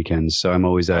here on the weekends, so I'm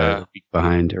always a week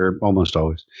behind, or almost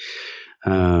always.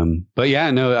 But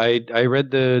yeah, no, I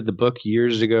read the book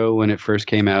years ago when it first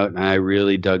came out, and I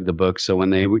really dug the book. So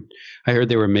when I heard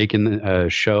they were making a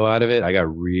show out of it, I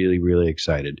got really, really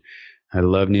excited. I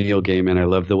love Neil Gaiman. I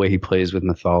love the way he plays with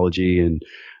mythology and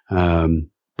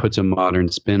puts a modern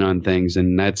spin on things,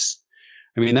 and that's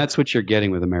what you're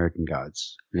getting with American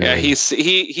Gods. Really. Yeah, he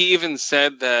even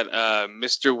said that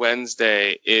Mr.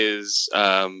 Wednesday is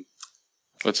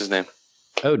what's his name?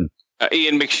 Odin.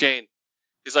 Ian McShane.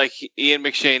 He's like Ian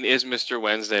McShane is Mr.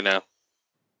 Wednesday now.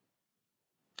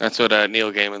 That's what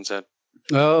Neil Gaiman said.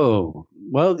 Oh,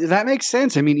 well, that makes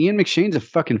sense. I mean, Ian McShane's a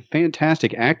fucking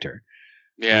fantastic actor.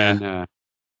 Yeah. And,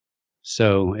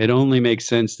 so it only makes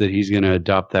sense that he's going to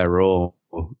adopt that role.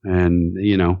 And,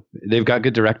 they've got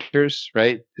good directors,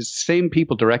 right? It's the same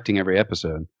people directing every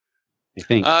episode, I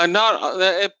think.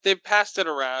 They passed it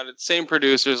around. It's same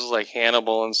producers as like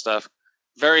Hannibal and stuff.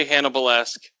 Very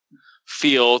Hannibal-esque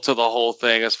feel to the whole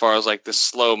thing as far as like the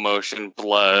slow motion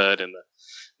blood and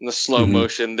the slow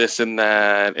motion this and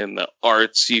that and the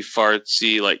artsy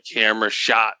fartsy like camera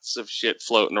shots of shit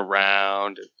floating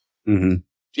around.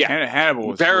 Yeah, Hannibal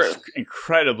was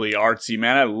incredibly artsy,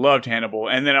 man. I loved Hannibal.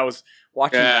 And then I was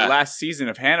watching the last season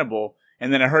of Hannibal,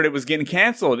 and then I heard it was getting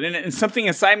canceled. And something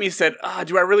inside me said,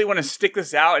 do I really want to stick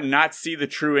this out and not see the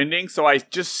true ending? So I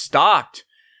just stopped.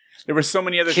 There were so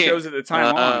many other shows at the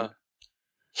time on.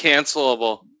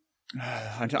 Cancelable.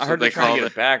 I heard they're trying to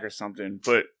get it back or something.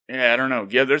 But, yeah, I don't know.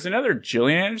 Yeah, there's another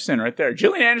Gillian Anderson right there.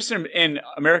 Gillian Anderson in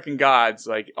American Gods,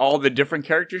 like all the different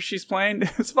characters she's playing,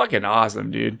 it's fucking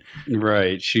awesome, dude.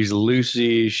 Right. She's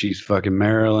Lucy. She's fucking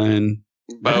Marilyn.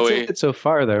 Bowie. That's it so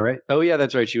far, though, right? Oh, yeah,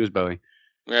 that's right. She was Bowie.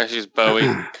 Yeah, she's Bowie.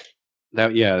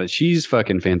 She's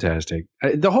fucking fantastic.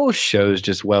 The whole show is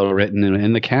just well written,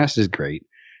 and the cast is great.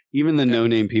 Even the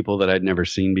no-name people that I'd never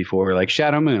seen before, like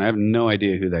Shadow Moon, I have no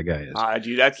idea who that guy is.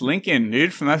 Dude, that's Lincoln,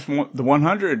 dude, from the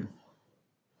 100.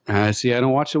 See, I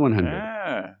don't watch the 100.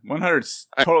 Yeah, 100's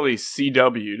totally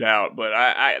CW'd out, but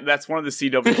I that's one of the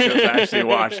CW shows I actually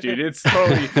watch, dude. It's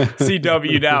totally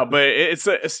CW'd out, but it's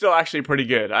still actually pretty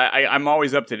good. I'm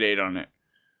always up to date on it.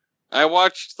 I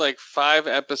watched like 5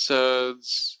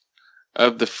 episodes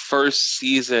of the first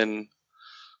season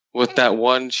with that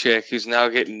one chick who's now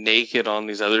getting naked on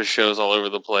these other shows all over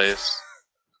the place.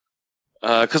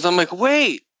 Because I'm like,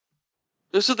 wait,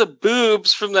 those are the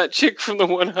boobs from that chick from the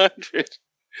 100.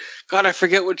 God, I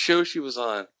forget what show she was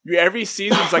on. Every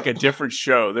season's like a different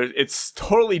show. It's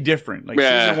totally different. Like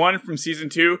season 1 from season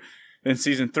 2, then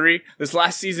season 3. This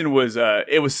last season was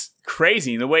it was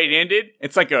crazy. The way it ended,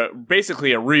 it's like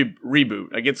basically a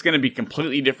reboot. Like it's going to be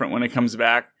completely different when it comes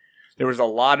back. There was a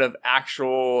lot of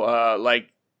actual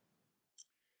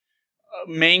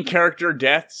main character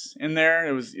deaths in there.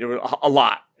 It was a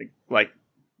lot, like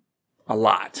a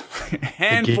lot.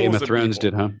 Handfuls Game of Thrones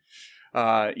people. did,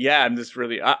 huh? Yeah, I'm just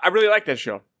really, I really like that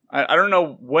show. I don't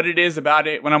know what it is about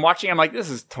it. When I'm watching, I'm like, this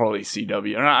is totally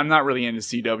CW. I'm not really into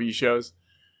CW shows,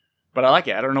 but I like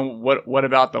it. I don't know what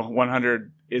about the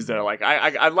 100 is that I like.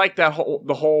 I like that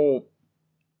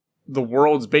the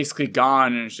world's basically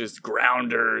gone and it's just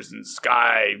grounders and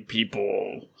sky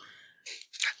people.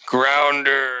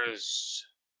 Grounders.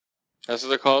 That's what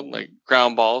they're called, like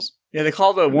ground balls. Yeah, they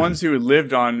call the ones who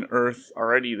lived on Earth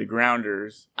already the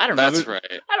grounders. I don't know. That's right.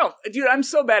 Dude, I'm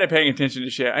so bad at paying attention to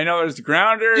shit. I know there's the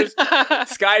grounders,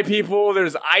 sky people,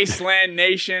 there's Iceland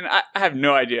nation. I have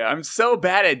no idea. I'm so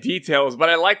bad at details, but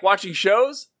I like watching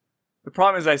shows. The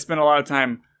problem is I spend a lot of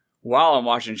time while I'm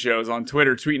watching shows on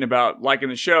Twitter tweeting about liking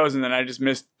the shows, and then I just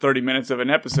missed 30 minutes of an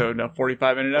episode, a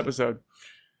 45-minute episode.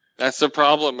 That's the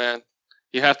problem, man.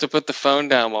 You have to put the phone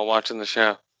down while watching the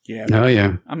show. Yeah. Oh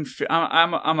yeah. I'm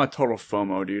a total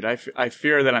FOMO, dude. I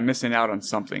fear that I'm missing out on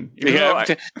something.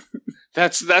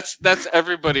 That's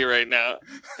everybody right now.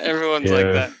 Everyone's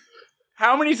like that.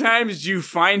 How many times do you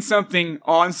find something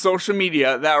on social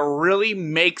media that really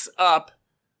makes up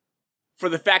for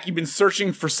the fact you've been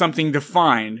searching for something to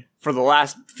find for the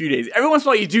last few days? Every once in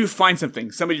a while you do find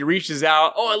something. Somebody reaches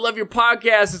out, oh, I love your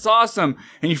podcast, it's awesome.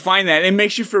 And you find that, and it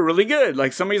makes you feel really good.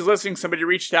 Like somebody's listening, somebody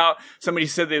reached out, somebody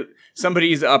said that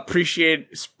somebody's appreciative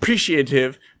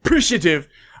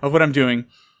of what I'm doing.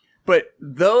 But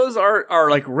those are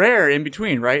like rare in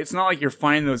between, right? It's not like you're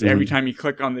finding those every time you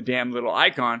click on the damn little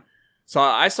icon. So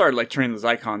I started like turning those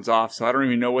icons off, so I don't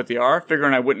even know what they are,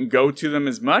 figuring I wouldn't go to them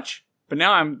as much. But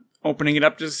now I'm opening it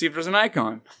up just to see if there's an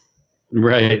icon.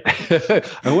 Right.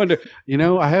 I wonder,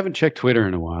 I haven't checked Twitter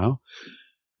in a while.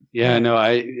 Yeah, no,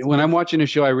 when I'm watching a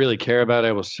show I really care about,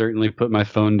 I will certainly put my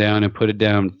phone down and put it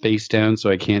down face down so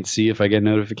I can't see if I get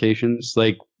notifications.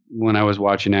 Like when I was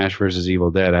watching Ash vs.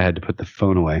 Evil Dead, I had to put the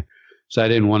phone away. So I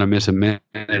didn't want to miss a minute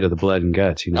of the blood and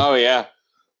guts, Oh, yeah.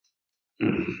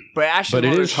 But Ash is one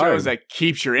of those shows that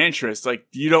keeps your interest. Like,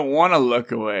 you don't want to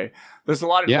look away. There's a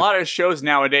lot of shows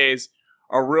nowadays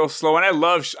are real slow, and I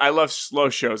love slow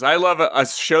shows. I love a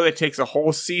show that takes a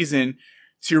whole season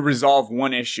to resolve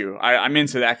one issue. I'm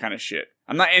into that kind of shit.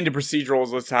 I'm not into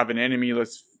procedurals. Let's have an enemy.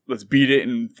 Let's beat it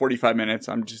in 45 minutes.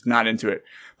 I'm just not into it.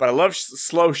 But I love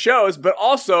slow shows. But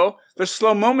also, there's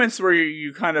slow moments where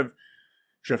you kind of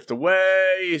drift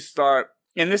away. You start,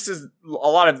 and this is a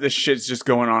lot of this shit's just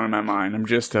going on in my mind. I'm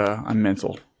just I'm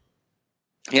mental.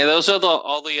 Yeah, those are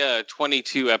all the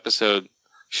 22 episode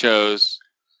shows.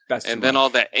 And then all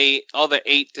the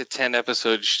 8 to 10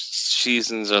 episode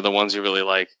seasons are the ones you really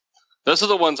like. Those are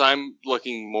the ones I'm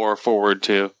looking more forward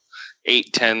to.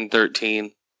 8, 10,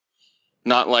 13.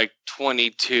 Not like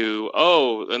 22.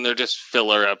 Oh, and they're just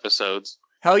filler episodes.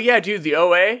 Hell yeah, dude. The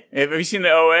OA. Have you seen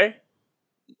the OA?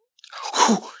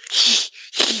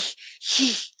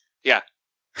 Yeah.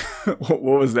 What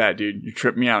was that, dude? You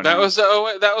tripped me out. That was the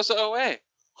OA.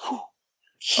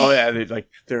 Oh yeah,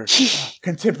 they're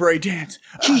contemporary dance.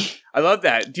 I love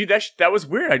that, dude. That was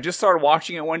weird. I just started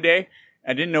watching it one day.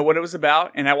 I didn't know what it was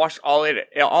about, and I watched all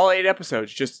eight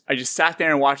episodes. I just sat there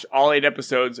and watched all 8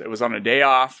 episodes. It was on a day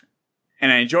off,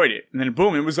 and I enjoyed it. And then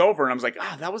boom, it was over, and I was like,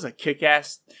 that was a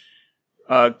kick-ass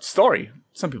story.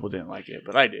 Some people didn't like it,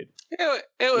 but I did. Was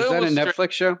that a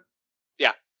Netflix show?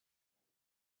 Yeah.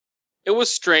 It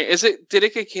was strange. Did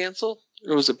it get canceled?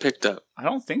 Or was it picked up? I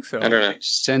don't think so. I don't know.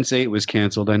 Sense8 was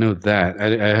canceled. I know that.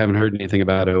 I haven't heard anything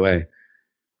about OA.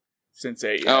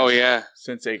 Sense8. Oh, yeah.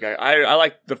 Sense8 guy. I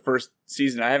liked the first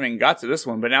season. I haven't got to this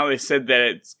one, but now they said that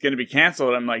it's going to be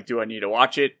canceled. I'm like, do I need to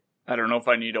watch it? I don't know if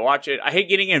I need to watch it. I hate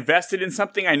getting invested in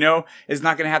something I know is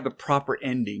not going to have the proper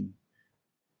ending.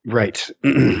 Right.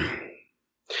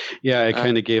 Yeah, I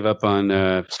kind of gave up on,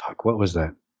 what was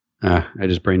that? I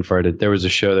just brain farted. There was a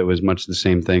show that was much the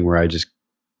same thing where I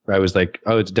was like,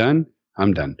 oh, it's done?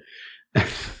 I'm done.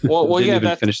 Well, Didn't yeah,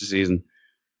 even finish the season.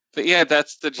 But yeah,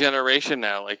 that's the generation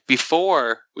now. Like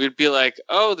before, we'd be like,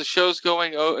 oh, the show's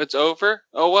going, oh, it's over?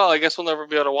 Oh, well, I guess we'll never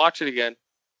be able to watch it again.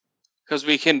 Because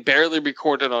we can barely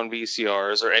record it on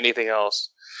VCRs or anything else.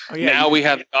 Oh, yeah, now we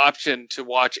have the option to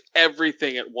watch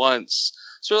everything at once.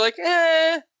 So we're like,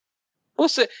 we'll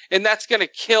see. And that's going to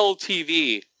kill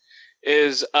TV,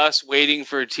 is us waiting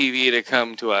for TV to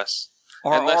come to us.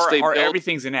 Or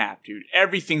everything's an app, dude.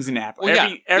 Everything's an app.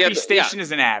 Well, every station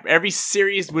is an app. Every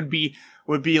series would be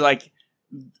like,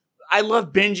 I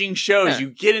love binging shows.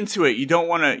 You get into it. You don't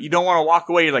want to walk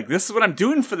away. You're like, this is what I'm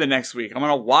doing for the next week. I'm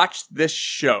going to watch this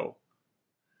show.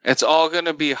 It's all going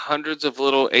to be hundreds of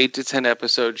little 8 to 10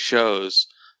 episode shows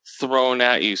thrown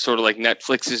at you, sort of like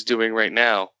Netflix is doing right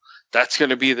now. That's going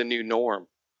to be the new norm.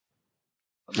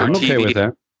 I'm okay with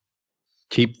that.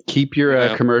 Keep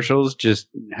your commercials. Just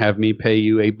have me pay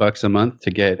you $8 a month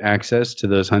to get access to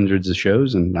those hundreds of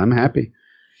shows, and I'm happy.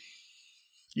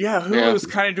 Yeah, Hulu's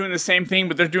kind of doing the same thing,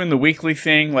 but they're doing the weekly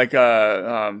thing. Like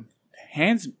the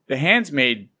Handmaid's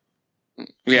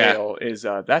Tale is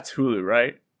that's Hulu,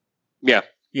 right? Yeah,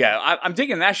 yeah. I'm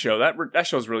digging that show. That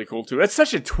show's really cool too. It's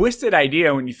such a twisted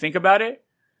idea when you think about it.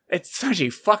 It's such a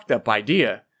fucked up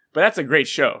idea, but that's a great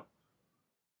show.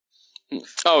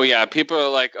 Oh yeah, people are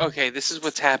like, okay, this is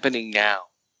what's happening now.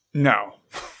 No.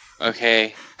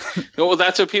 Okay. Well,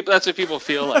 that's what people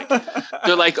feel like.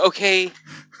 They're like, okay,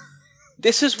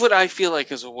 this is what I feel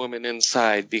like as a woman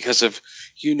inside because of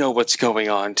what's going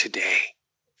on today.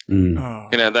 Oh.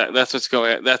 That's what's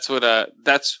going on. That's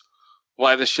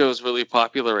why the show is really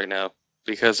popular right now,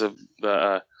 because of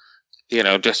the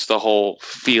just the whole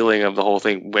feeling of the whole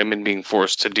thing, women being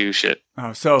forced to do shit.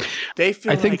 Oh, so they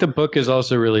feel I think the book is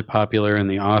also really popular, and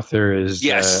the author is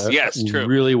yes, true.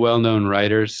 really well-known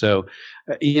writer. So,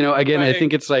 again, I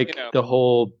think it's like the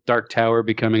whole Dark Tower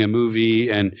becoming a movie,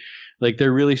 and like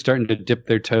they're really starting to dip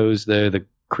their toes. The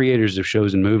creators of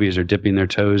shows and movies are dipping their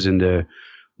toes into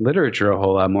literature a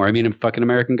whole lot more. I mean, in fucking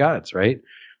American Gods, right?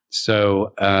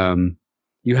 So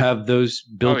you have those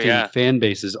built-in fan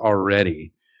bases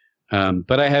already.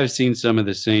 But I have seen some of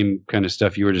the same kind of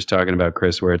stuff you were just talking about,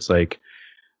 Chris, where it's like,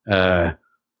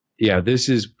 this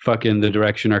is fucking the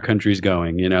direction our country's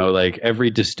going. Like every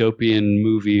dystopian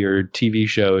movie or TV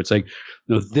show, it's like,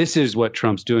 no, this is what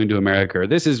Trump's doing to America, or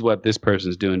this is what this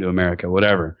person's doing to America,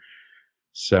 whatever.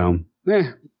 So,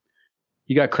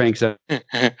 you got cranks out there.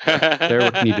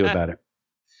 What can you do about it?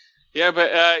 Yeah, but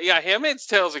Handmaid's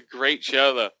Tale is a great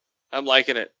show, though. I'm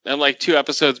liking it. I'm like 2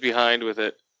 episodes behind with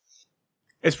it.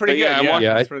 It's pretty good.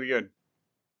 It's pretty good.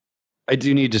 I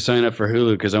do need to sign up for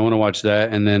Hulu because I want to watch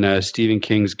that, and then Stephen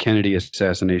King's Kennedy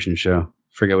assassination show.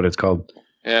 Forget what it's called.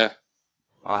 Yeah.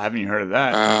 Oh, I haven't even heard of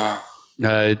that.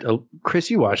 Chris,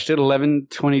 you watched it,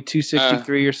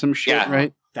 11/22/63 or some shit,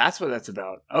 right? That's what that's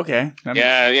about. Okay.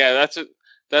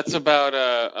 That's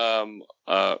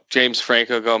about James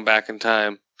Franco going back in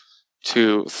time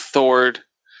to thwart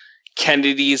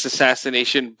Kennedy's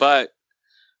assassination, but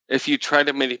if you try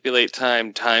to manipulate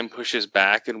time pushes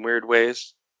back in weird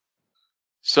ways.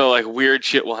 So, like, weird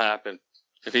shit will happen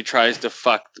if he tries to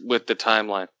fuck with the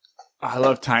timeline. I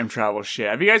love time travel shit.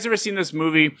 Have you guys ever seen this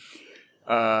movie?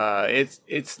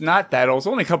 It's not that old. It's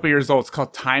only a couple years old. It's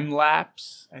called Time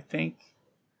Lapse, I think.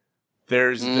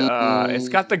 There's it's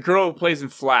got the girl who plays in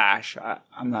Flash.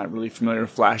 I'm not really familiar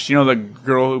with Flash. You know the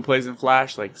girl who plays in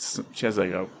Flash? Like, she has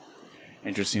like a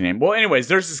interesting name. Well, anyways,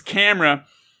 there's this camera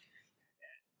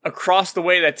across the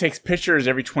way that takes pictures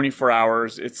every 24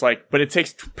 hours. It's like, but it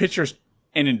takes pictures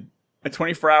in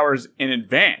 24 hours in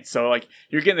advance. So like,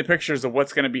 you're getting the pictures of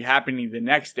what's going to be happening the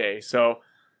next day. So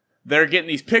they're getting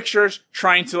these pictures,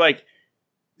 trying to like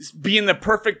be in the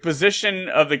perfect position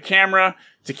of the camera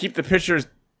to keep the pictures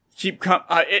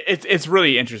it's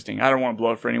really interesting. I don't want to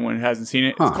blow it for anyone who hasn't seen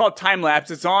it. It's called Time Lapse.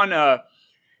 It's on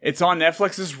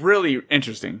Netflix. It's really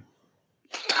interesting.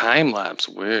 Time lapse,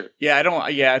 weird. Yeah,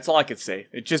 that's all I could say.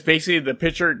 It just basically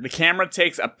the camera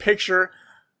takes a picture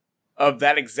of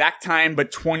that exact time,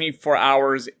 but 24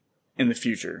 hours in the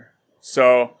future.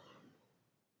 So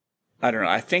I don't know.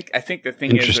 I think the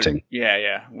thing interesting. is,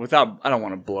 I don't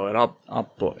want to blow it.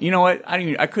 I'll blow it. You know what?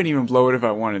 I couldn't even blow it if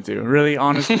I wanted to. Really,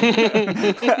 honestly.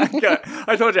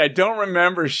 I told you I don't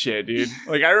remember shit, dude.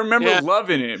 Like I remember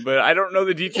loving it, but I don't know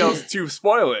the details to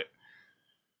spoil it.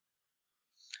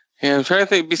 Yeah, I'm trying to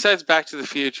think. Besides Back to the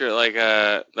Future, like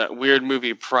that weird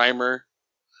movie Primer,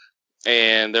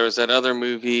 and there was that other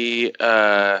movie.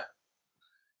 God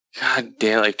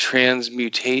damn, like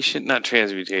Transmutation, not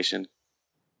Transmutation.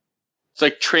 It's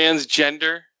like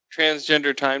transgender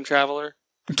time traveler.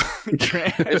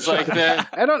 It's like that.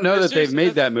 I don't know that they've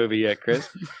made that movie yet, Chris.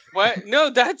 What? No,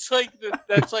 that's like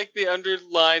the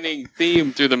underlining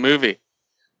theme through the movie.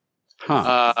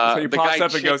 Huh. So he pops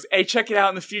up and goes, "Hey, check it out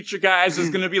in the future, guys. There's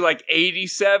going to be like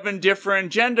 87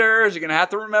 different genders. You're going to have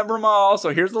to remember them all.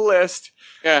 So here's the list."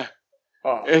 Yeah.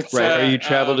 Oh. It's, right. Or you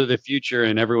travel to the future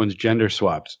and everyone's gender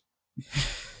swaps.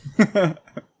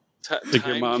 Like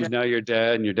your mom's now your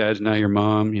dad and your dad's now your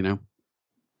mom, you know?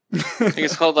 I think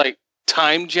it's called like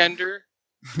Time Gender.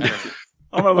 I'm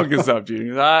going to look this up,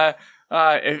 dude.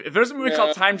 If there's a movie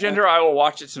called Time Gender, I will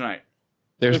watch it tonight.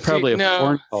 There's probably a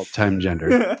porn called Time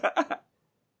Gender.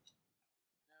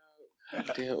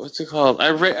 What's it called? I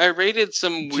rated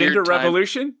some weird Gender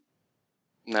Revolution?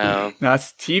 No. No,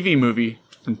 it's a TV movie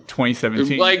from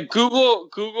 2017. Like Google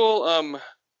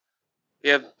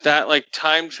that like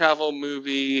time travel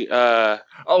movie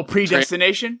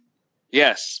Predestination?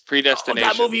 Yes, Predestination.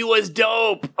 Oh, that movie was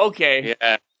dope. Okay.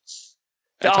 Yeah.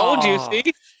 I told you,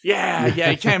 see? Yeah,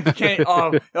 you can't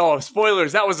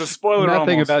spoilers. That was a spoiler.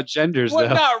 Nothing almost. About genders, well,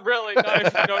 though. Not really. Not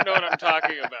if you don't know what I'm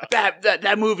talking about.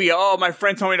 That movie, my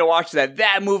friend told me to watch that.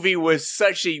 That movie was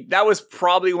that was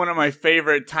probably one of my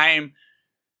favorite time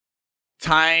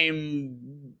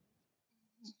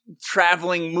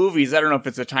traveling movies. I don't know if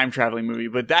it's a time traveling movie,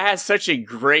 but that has such a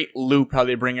great loop how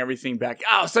they bring everything back.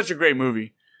 Oh, such a great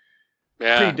movie.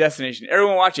 Yeah. Predestination.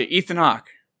 Everyone watch it. Ethan Hawke.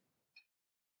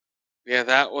 Yeah,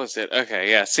 that was it.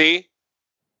 Okay, yeah. See?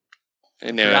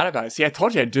 I knew Forgot it. about it. See, I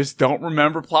told you I just don't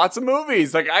remember plots of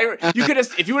movies. Like you could have,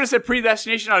 if you would have said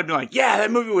Predestination, I'd have been like, yeah,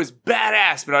 that movie was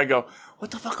badass. But I'd go,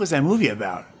 what the fuck was that movie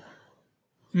about?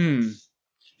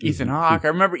 Ethan Hawke. I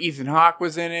remember Ethan Hawke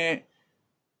was in it.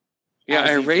 Yeah,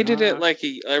 I rated it like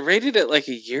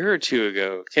a year or two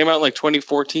ago. Came out in like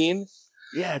 2014.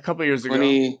 Yeah, a couple of years ago.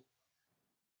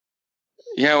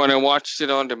 Yeah, when I watched it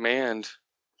on demand.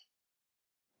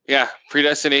 Yeah,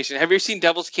 Predestination. Have you ever seen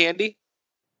Devil's Candy?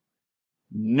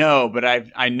 No, but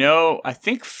I know. I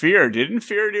think Fear. Didn't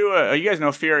Fear do a? You guys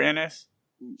know Fear Ennis?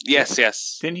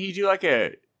 Yes. Didn't he do like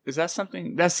a? Is that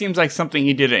something? That seems like something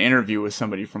he did an interview with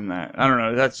somebody from that. I don't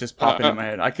know. That's just popping in my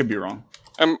head. I could be wrong.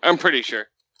 I'm pretty sure.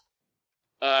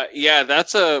 Yeah,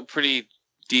 that's a pretty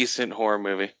decent horror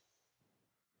movie.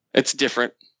 It's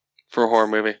different for a horror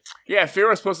movie. Yeah, Fear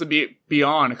was supposed to be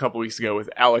on a couple weeks ago with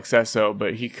Alex Esso,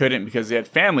 but he couldn't because he had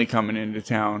family coming into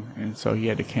town, and so he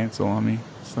had to cancel on me.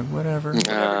 It's like, whatever dude.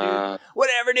 Yeah,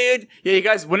 you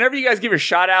guys, whenever you guys give your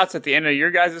shout outs at the end of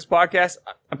your guys' podcast,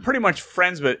 I'm pretty much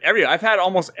friends with I've had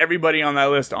almost everybody on that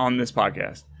list on this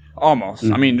podcast. Almost.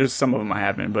 I mean, there's some of them I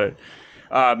haven't, but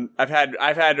I've had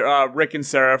Rick and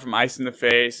Sarah from Ice in the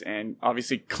Face, and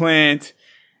obviously Clint.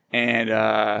 And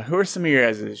who are some of your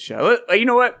guys' show? You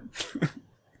know what?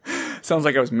 Sounds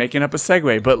like I was making up a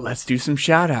segue, but let's do some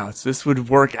shout-outs. This would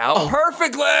work out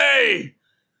perfectly.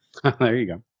 There you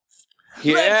go.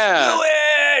 Yeah. Let's do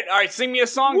it. All right, sing me a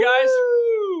song, guys.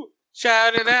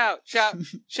 Shout it out. Shout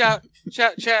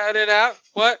it out.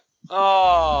 What?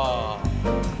 Oh.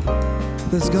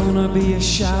 There's gonna be a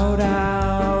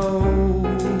shout-out.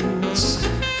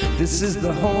 This is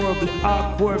the Horribly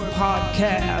Awkward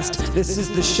Podcast. This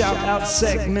is the shout-out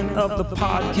segment of the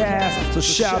podcast. So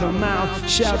shout them out,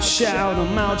 shout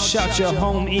them out, shout your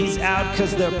homies out,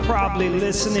 cause they're probably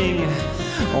listening,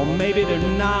 or maybe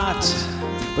they're not,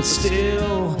 but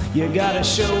still, you gotta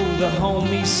show the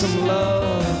homies some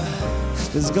love.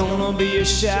 There's gonna be a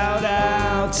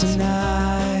shout-out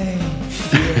tonight.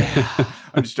 Yeah.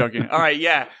 I'm just joking. All right,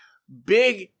 yeah.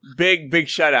 Big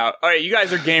shout-out. All right, you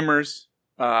guys are gamers.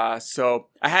 So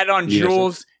I had on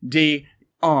Jules D.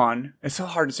 On. It's so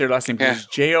hard to say her last name because it's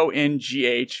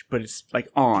Jongh, but it's like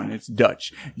on. It's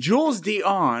Dutch. Jules D.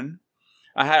 On.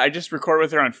 I just recorded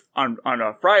with her on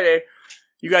a Friday.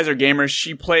 You guys are gamers.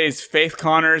 She plays Faith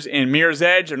Connors in Mirror's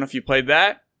Edge. I don't know if you played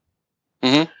that.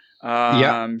 Mm-hmm.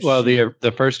 Yeah. Well,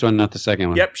 the first one, not the second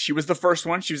one. Yep, she was the first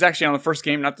one. She was actually on the first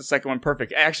game, not the second one.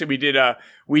 Perfect. Actually,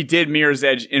 we did Mirror's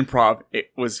Edge improv. It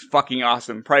was fucking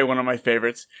awesome. Probably one of my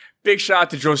favorites. Big shout out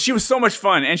to Jules. She was so much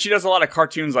fun, and she does a lot of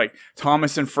cartoons like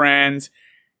Thomas and Friends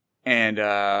and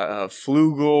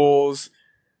Flugels,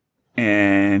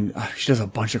 and she does a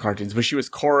bunch of cartoons. But she was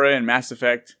Cora in Mass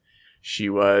Effect. She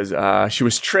was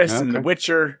Triss in The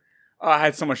Witcher. I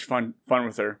had so much fun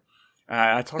with her.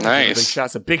 I told her big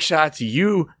shots. A big shout out to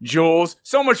you, Jules.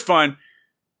 So much fun.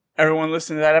 Everyone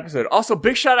listen to that episode. Also,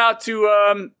 big shout out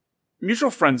to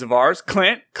mutual friends of ours,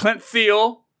 Clint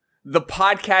Thiel, the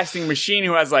podcasting machine,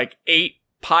 who has like 8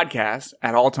 podcasts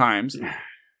at all times.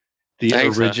 The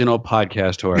original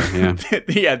podcast whore,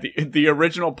 yeah. the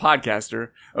original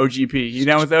podcaster, OGP. You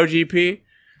down with OGP?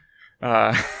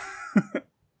 Oh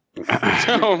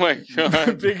my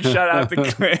god! Big shout out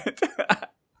to Clint.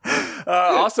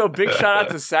 Also, big shout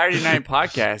out to Saturday Night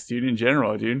Podcast, dude. In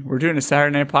general, dude, we're doing a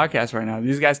Saturday Night Podcast right now.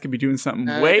 These guys could be doing something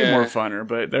way more funner,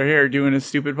 but they're here doing a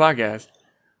stupid podcast.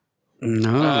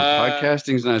 No,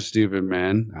 podcasting's not stupid,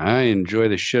 man. I enjoy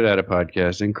the shit out of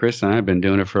podcasting. Chris and I have been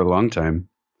doing it for a long time.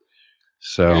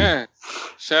 So, yeah.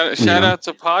 Shout out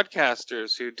to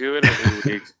podcasters who do it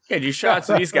every week. Yeah, do shout out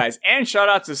to these guys. And shout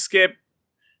out to Skip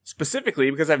specifically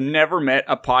because I've never met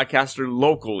a podcaster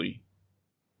locally.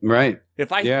 Right.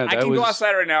 If I can go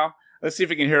outside right now. Let's see if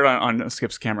we can hear it on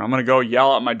Skip's camera. I'm going to go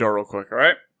yell out my door real quick, all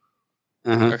right?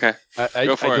 Uh-huh. Okay. I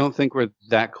don't think we're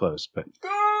that close, but...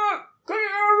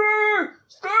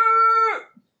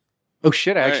 Oh,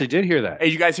 shit, I actually did hear that. Hey,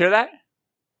 you guys hear that?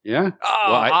 Yeah.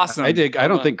 Oh, awesome. I did. I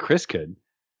don't think Chris could.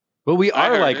 But we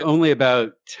are like only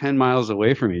about 10 miles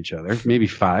away from each other. Maybe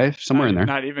 5, somewhere in there.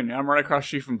 Not even. I'm right across the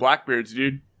street from Blackbeard's,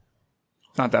 dude.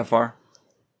 It's not that far.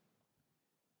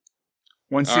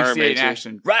 168 in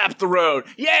Ashton. Right up the road.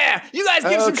 Yeah! You guys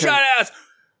give some shout-outs!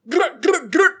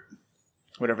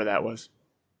 Whatever that was.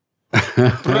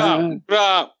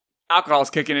 Alcohol's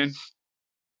kicking in.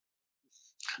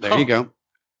 There you go.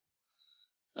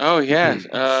 Oh, yeah.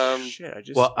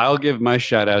 Well, I'll give my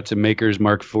shout out to Maker's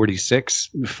Mark 46.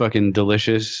 Fucking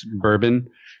delicious bourbon.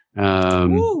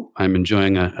 I'm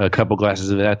enjoying a couple glasses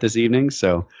of that this evening.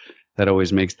 So That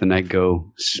always makes the night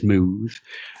go smooth.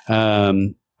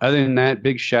 Other than that,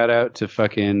 big shout out to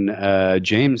fucking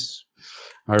James,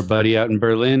 our buddy out in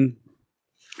Berlin.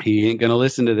 He ain't gonna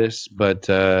listen to this, but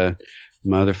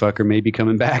motherfucker may be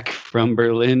coming back from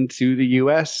Berlin to the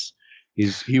U.S.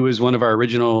 He was one of our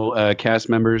original cast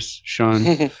members, Sean.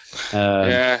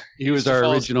 He was our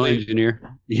original engineer.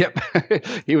 Yep,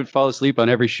 he would fall asleep on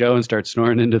every show and start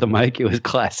snoring into the mic. It was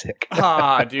classic.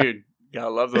 Dude, gotta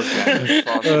love those guys.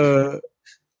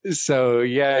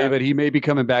 But he may be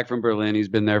coming back from Berlin. He's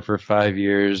been there for 5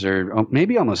 years, or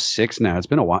maybe almost 6 now. It's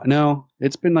been a while. No,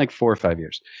 it's been like 4 or 5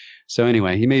 years. So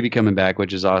anyway, he may be coming back,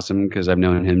 which is awesome because I've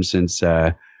known him since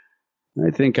I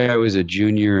think I was a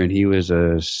junior and he was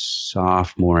a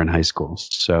sophomore in high school.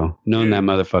 So known that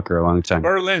motherfucker a long time.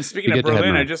 Berlin. Speaking of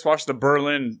Berlin, I just watched the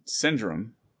Berlin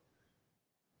Syndrome.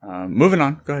 Moving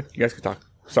on. Go ahead. You guys can talk.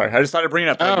 Sorry, I just thought I'd bring it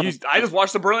up. I just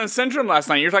watched the Berlin Syndrome last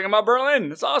night. You're talking about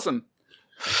Berlin. It's awesome.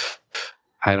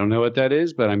 I don't know what that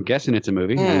is, but I'm guessing it's a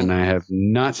movie, and I have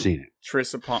not seen it.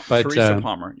 Teresa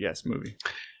Palmer. Yes, movie.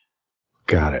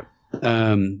 Got it.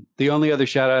 The only other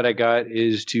shout out I got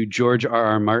is to George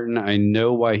R.R. Martin. I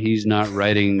know why he's not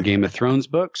writing Game of Thrones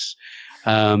books,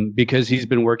 because he's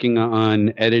been working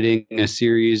on editing a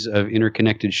series of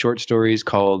interconnected short stories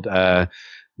called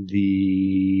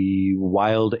The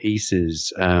Wild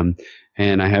Aces.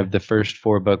 And I have the first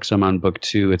 4 books. I'm on book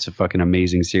 2. It's a fucking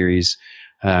amazing series.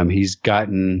 He's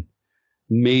gotten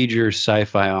major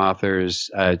sci-fi authors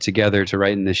together to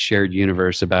write in this shared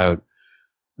universe about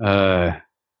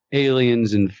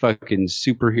aliens and fucking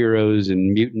superheroes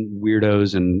and mutant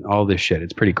weirdos and all this shit.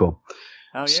 It's pretty cool.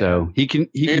 Oh, yeah. So he can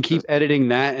keep editing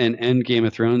that and end Game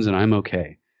of Thrones, and I'm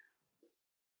okay.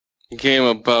 Game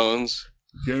of Bones.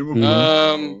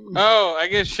 I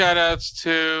guess shout outs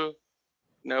to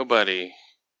nobody.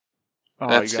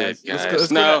 That's it,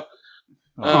 guys.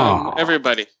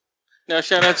 Everybody. No,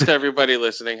 shout outs to everybody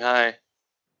listening. Hi.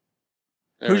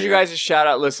 Who's your guys' shout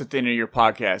out list at the end of your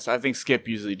podcast? I think Skip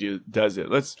usually does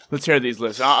it. Let's hear these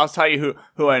lists. I'll tell you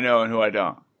who I know and who I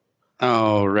don't.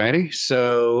 Alrighty.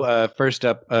 So first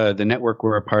up, the network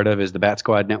we're a part of is the Bat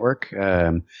Squad Network.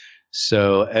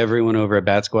 So everyone over at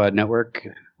Bat Squad Network,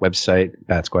 website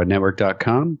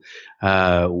batsquadnetwork.com.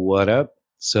 What up?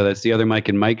 So that's the Other Mike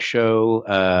and Mike show,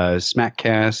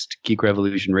 Smackcast, Geek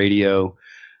Revolution Radio,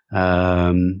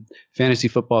 Fantasy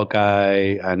Football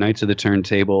Guy, Knights of the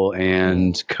Turntable,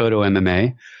 and Kodo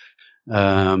MMA.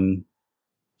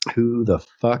 Who the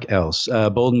fuck else?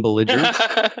 Bold and Belligerent.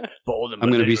 I'm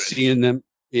going to be seeing them.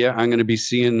 Yeah, I'm going to be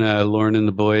seeing Lauren and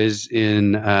the boys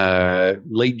in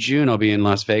late June. I'll be in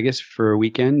Las Vegas for a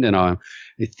weekend, and I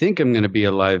think I'm going to be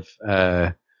a live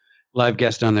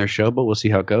guest on their show, but we'll see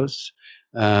how it goes.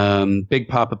 Big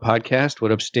Papa Podcast.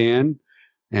 What up, Stan?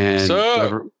 And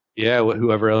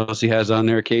whoever else he has on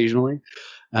there occasionally.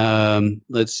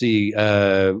 Let's see.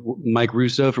 Mike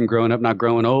Russo from Growing Up, Not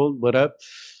Growing Old. What up?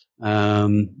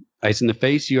 Ice in the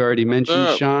Face. You already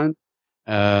mentioned, Sean.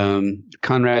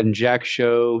 Conrad and Jack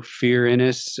show, Fear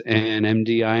Innis and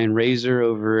MDI and Razor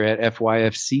over at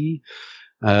FYFC.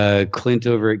 Clint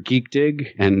over at Geek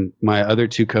Dig, and my other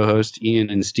 2 co-hosts, Ian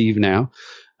and Steve now.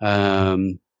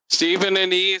 Stephen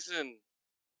and Ethan.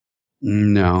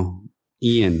 No,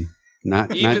 Ian,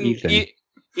 not Ethan.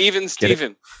 Even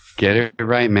Stephen. Get it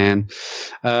right, man.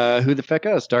 Who the fuck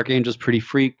else? Dark Angels, Pretty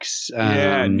Freaks.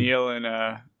 Neil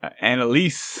and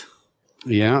Annalise.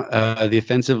 Yeah, the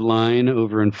offensive line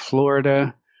over in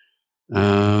Florida.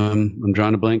 I'm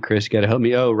drawing a blank. Chris, you got to help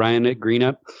me. Oh, Ryan at Green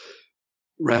Up.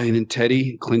 Ryan and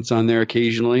Teddy. Clint's on there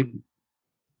occasionally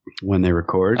when they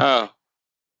record. Oh.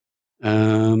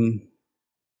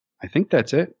 I think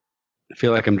that's it. I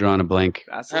feel like I'm drawing a blank.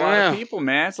 That's a lot of people,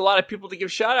 man. It's a lot of people to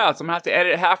give shout outs. I'm going to have to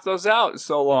edit half those out. It's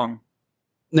so long.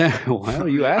 Well,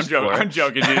 you asked for it. I'm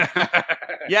joking, dude.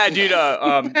 Yeah, dude.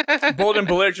 Bold and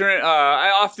Belligerent.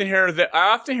 I often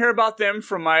hear about them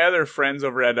from my other friends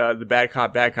over at the Bad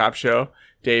Cop show.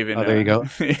 Dave and there you go.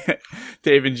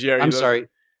 Dave and Jerry. I'm sorry.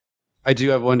 I do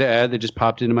have one to add that just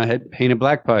popped into my head. Painted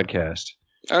Black Podcast.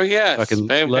 Oh yeah, fucking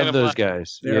love those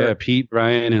guys. Yeah, Pete,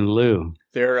 Brian, and Lou.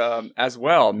 They're as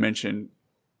well mentioned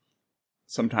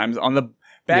sometimes on the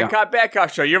Bad Cop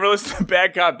show. You ever listen to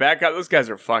Bad Cop? Those guys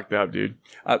are fucked up, dude.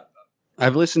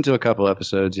 I've listened to a couple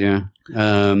episodes. Yeah,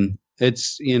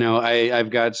 it's I've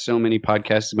got so many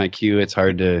podcasts in my queue. It's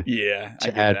hard to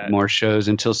add more shows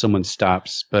until someone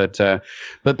stops. But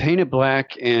Painted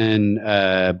Black and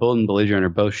Bold and Belligerent are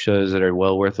both shows that are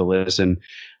well worth a listen.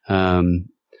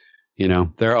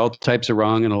 They're all types of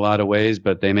wrong in a lot of ways,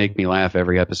 but they make me laugh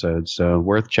every episode. So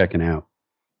worth checking out.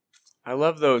 I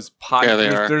love those podcasts. Yeah, they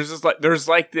are. There's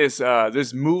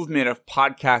this movement of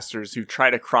podcasters who try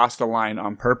to cross the line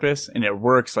on purpose, and it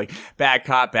works. Like Bad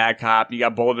Cop. You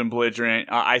got Bold and Belligerent,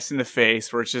 Ice in the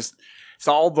Face, where it's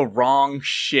all the wrong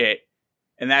shit,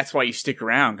 and that's why you stick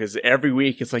around, because every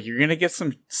week it's like you're gonna get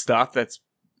some stuff it's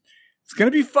gonna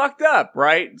be fucked up,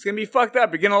 right? It's gonna be fucked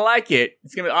up. You're gonna like it.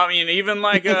 It's gonna. I mean, even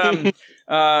like ADO.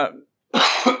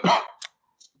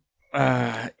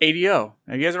 Have you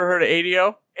guys ever heard of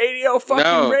ADO? ADO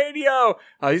fucking radio.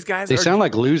 Oh, these guys. They sound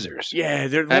like losers. Yeah,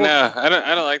 I know. I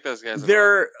don't like those guys.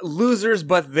 They're losers,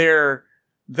 but they're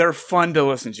fun to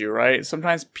listen to, right?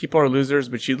 Sometimes people are losers,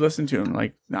 but you listen to them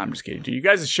like, no, I'm just kidding, dude. You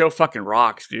guys' show fucking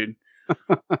rocks, dude.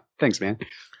 Thanks, man.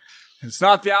 It's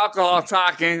not the alcohol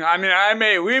talking. I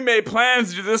mean, we made plans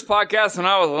to do this podcast when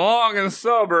I was long and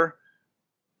sober.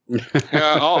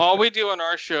 All we do on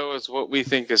our show is what we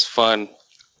think is fun.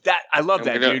 I love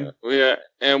that, dude.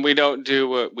 And we don't do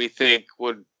what we think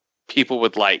people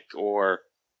would like, or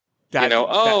they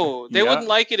wouldn't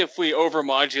like it if we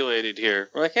overmodulated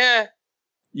here. We're like,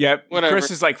 Yep. Whatever.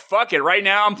 Chris is like, fuck it. Right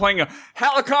now I'm playing a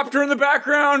helicopter in the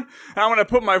background. I'm going to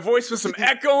put my voice with some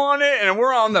echo on it, and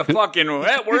we're on the fucking,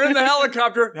 we're in the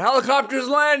helicopter. The helicopter's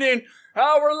landing.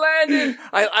 Oh, we're landing.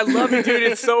 I love it, dude.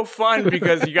 It's so fun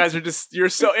because you guys are you're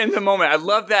so in the moment. I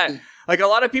love that. Like, a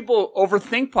lot of people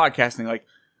overthink podcasting. Like,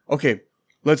 okay,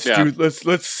 let's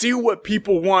see what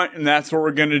people want, and that's what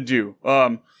we're going to do.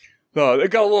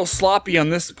 It got a little sloppy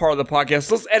on this part of the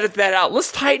podcast. Let's edit that out. Let's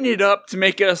tighten it up to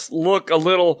make us look a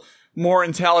little more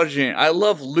intelligent. I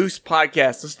love loose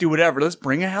podcasts. Let's do whatever. Let's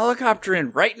bring a helicopter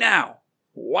in right now.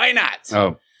 Why not?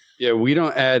 Oh, yeah. We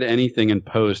don't add anything in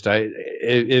post.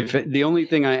 If the only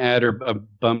thing I add are a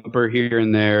bumper here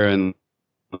and there, and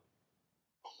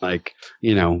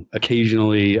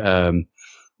occasionally,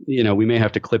 we may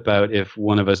have to clip out if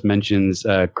one of us mentions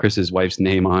Chris's wife's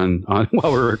name on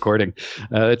while we're recording.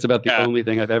 It's about the only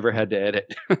thing I've ever had to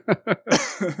edit.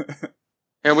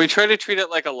 And we try to treat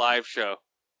it like a live show.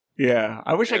 Yeah,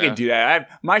 I wish I could do that.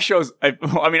 My shows,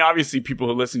 obviously people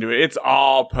who listen to it, it's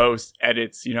all post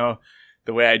edits,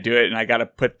 the way I do it. And I got to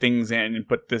put things in and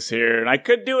put this here. And I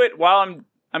could do it while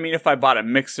if I bought a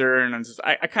mixer, and I'm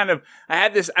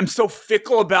so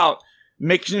fickle about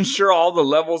making sure all the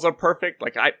levels are perfect.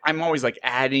 Like I'm always like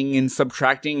adding and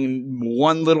subtracting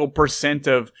 1 little %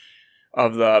 of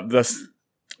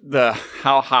the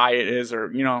how high it is,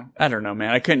 or I don't know,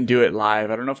 man. I couldn't do it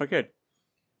live. I don't know if I could.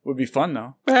 Would be fun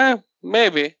though.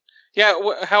 Maybe. Yeah.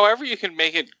 However you can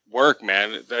make it work,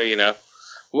 man.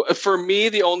 For me,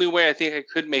 the only way I think I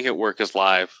could make it work is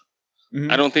live. Mm-hmm.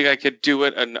 I don't think I could do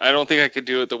it, and I don't think I could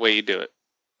do it the way you do it.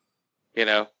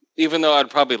 Even though I'd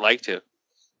probably like to.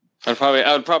 I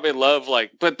would probably love,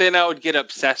 but then I would get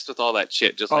obsessed with all that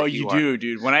shit. Just like you do,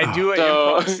 dude. When I do an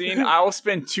improv scene, I will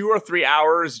spend 2 or 3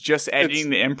 hours just editing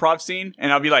the improv scene,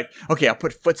 and I'll be like, okay, I'll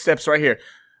put footsteps right here.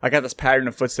 I got this pattern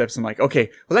of footsteps. I'm like, okay,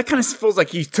 well, that kind of feels like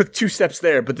he took 2 steps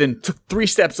there, but then took 3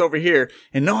 steps over here.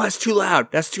 And no, that's too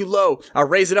loud. That's too low. I'll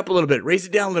raise it up a little bit, raise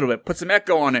it down a little bit, put some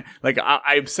echo on it. Like,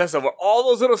 I obsess over all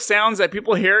those little sounds that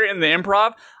people hear in the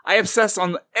improv. I obsess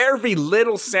on every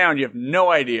little sound. You have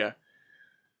no idea.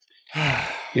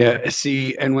 Yeah,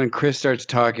 see, and when Chris starts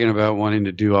talking about wanting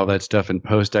to do all that stuff in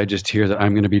post, I just hear that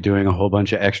I'm going to be doing a whole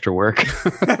bunch of extra work.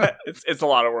 It's a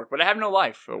lot of work, but I have no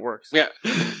life. It works. Yeah.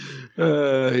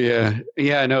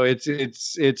 No,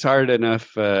 it's hard enough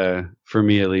for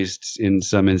me, at least in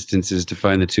some instances, to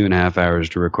find the 2.5 hours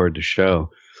to record the show,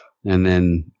 and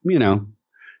then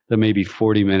the maybe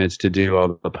 40 minutes to do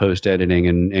all the post editing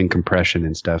and compression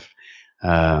and stuff.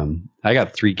 I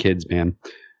got 3 kids, man.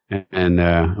 And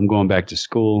I'm going back to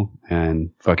school, and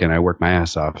I work my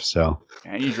ass off. So,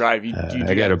 and you drive. You do a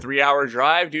 3-hour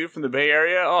drive, dude, from the Bay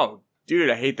Area. Oh, dude,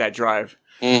 I hate that drive.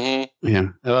 Mm-hmm. Yeah.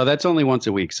 Well, that's only once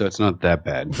a week, so it's not that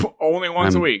bad. Only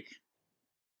once a week.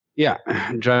 Yeah.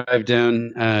 Drive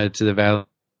down to the valley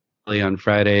on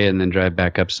Friday, and then drive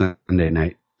back up Sunday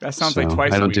night. That sounds like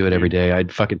twice. I don't a week, do it every day.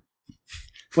 I'd fucking.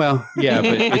 Well, yeah,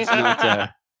 but it's not.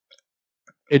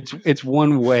 It's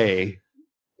one way,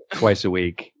 twice a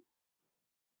week.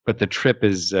 But the trip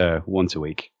is once a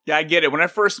week. Yeah, I get it. When I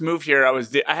first moved here,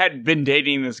 I had been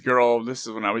dating this girl. This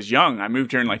is when I was young. I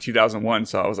moved here in 2001,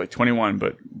 so I was 21.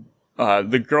 But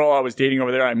the girl I was dating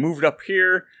over there, I moved up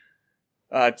here.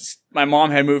 My mom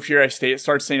had moved here. I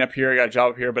started staying up here. I got a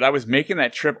job up here. But I was making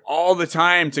that trip all the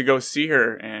time to go see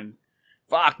her. And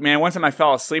fuck, man, one time I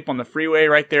fell asleep on the freeway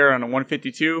right there on the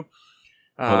 152.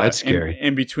 Oh, that's scary.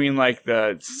 In between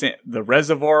the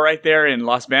reservoir right there in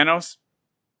Los Banos.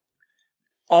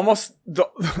 It's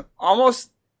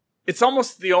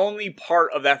almost the only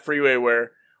part of that freeway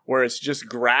where where it's just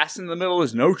grass in the middle.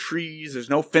 There's no trees. There's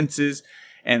no fences.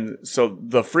 And so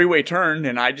the freeway turned,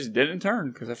 and I just didn't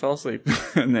turn because I fell asleep.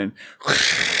 And then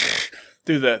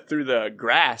through the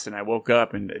grass, and I woke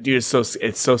up, and dude, it's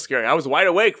so scary. I was wide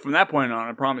awake from that point on,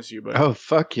 I promise you. But oh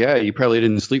fuck yeah, you probably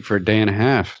didn't sleep for a day and a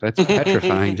half. That's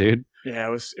petrifying, dude. Yeah,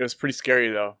 it was pretty scary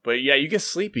though. But yeah, you get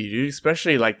sleepy, dude.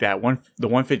 Especially like the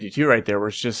 152 right there, where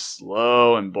it's just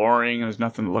slow and boring. And there's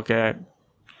nothing to look at.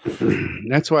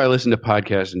 That's why I listen to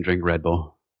podcasts and drink Red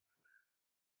Bull.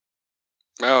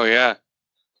 Oh yeah.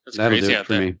 That's That'll crazy do it out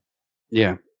for there. me.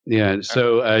 Yeah.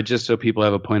 So just so people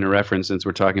have a point of reference, since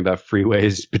we're talking about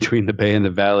freeways between the Bay and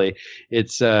the Valley,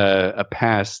 it's a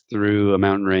pass through a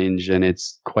mountain range, and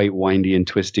it's quite windy and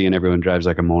twisty, and everyone drives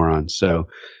like a moron. So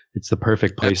it's the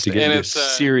perfect place to get into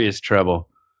serious trouble.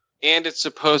 And it's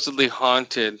supposedly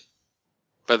haunted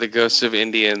by the ghosts of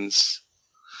Indians,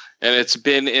 and it's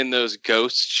been in those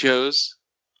ghost shows.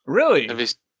 Really?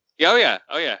 Oh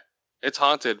yeah. It's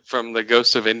haunted from the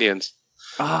ghosts of Indians.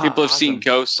 People have seen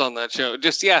ghosts on that show.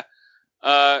 Just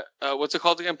what's it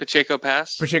called again? Pacheco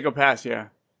Pass. Pacheco Pass, yeah.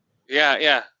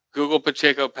 Yeah. Google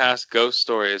Pacheco Pass ghost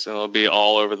stories, and it'll be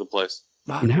all over the place.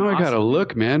 Now I gotta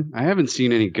look, man. I haven't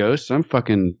seen any ghosts. I'm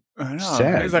fucking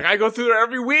sad. It's like I go through there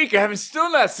every week. I haven't still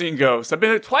not seen ghosts. I've been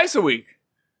there twice a week.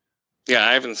 Yeah,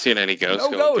 I haven't seen any ghosts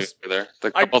No going ghosts. through there.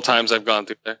 The couple times I've gone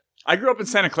through there. I grew up in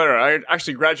Santa Clara. I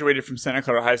actually graduated from Santa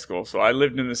Clara High School, so I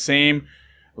lived in the same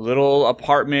little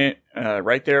apartment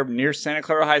right there near Santa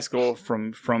Clara High School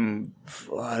from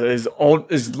as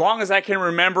long as I can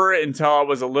remember it until I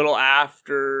was a little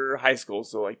after high school,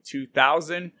 so like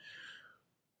 2000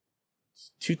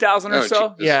 or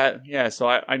so. Jesus. Yeah. So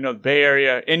I know the Bay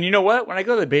Area, and you know what? When I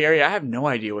go to the Bay Area, I have no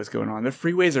idea what's going on. The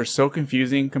freeways are so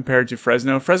confusing compared to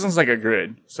Fresno. Fresno's like a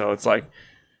grid, so it's like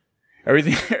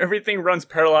everything runs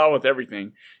parallel with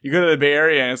everything. You go to the Bay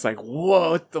Area, and it's like,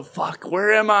 whoa, what the fuck?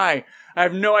 Where am I? I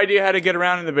have no idea how to get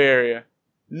around in the Bay Area.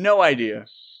 No idea.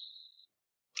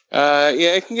 Yeah,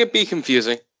 it can be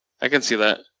confusing. I can see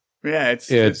that. Yeah,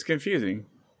 it's confusing.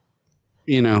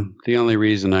 You know, the only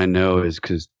reason I know is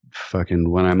because fucking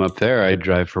when I'm up there, I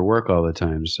drive for work all the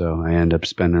time, so I end up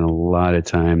spending a lot of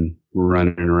time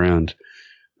running around.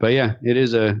 But yeah, it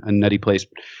is a nutty place.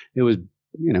 It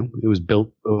was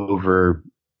built over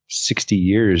 60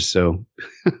 years, so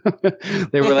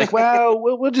they were like, well,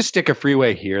 we'll just stick a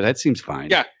freeway here. That seems fine.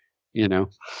 Yeah. You know?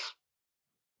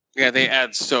 Yeah, they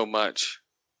add so much.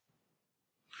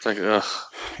 It's like, ugh.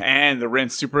 And the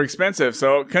rent's super expensive,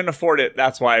 so couldn't afford it.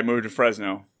 That's why I moved to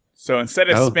Fresno. So instead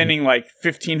of spending like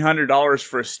 $1,500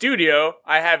 for a studio,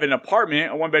 I have an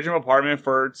apartment, a one-bedroom apartment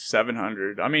for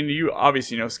 $700. I mean, you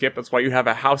obviously know, Skip. That's why you have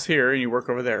a house here and you work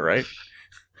over there, right?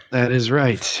 That is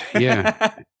right.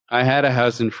 Yeah. I had a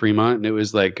house in Fremont, and it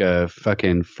was like a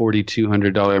fucking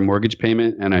 $4,200 mortgage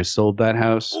payment, and I sold that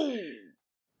house,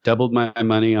 doubled my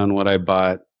money on what I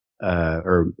bought,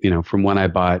 from when I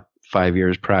bought 5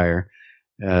 years prior,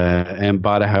 and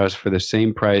bought a house for the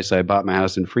same price I bought my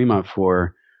house in Fremont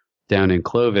for down in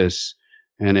Clovis,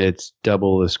 and it's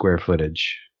double the square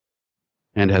footage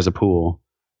and has a pool.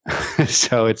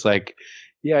 So it's like,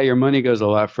 yeah, your money goes a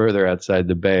lot further outside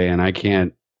the Bay, and I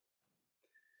can't.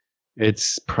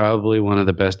 It's probably one of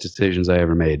the best decisions I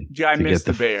ever made. Yeah, I miss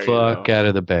the Bay Area. Fuck out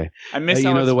of the Bay. I miss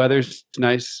the weather's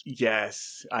nice.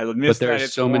 Yes, I miss that. But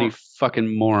there's so many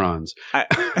fucking morons.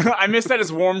 I miss that it's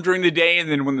warm during the day,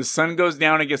 and then when the sun goes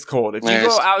down, it gets cold. If you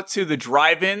go out to the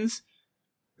drive-ins,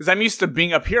 because I'm used to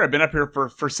being up here. I've been up here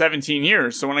for 17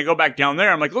 years. So when I go back down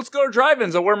there, I'm like, let's go to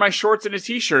drive-ins. I'll wear my shorts and a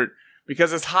t-shirt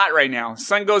because it's hot right now.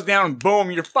 Sun goes down,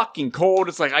 boom, you're fucking cold.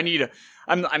 It's like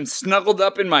I'm snuggled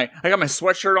up I got my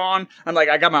sweatshirt on.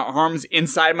 I got my arms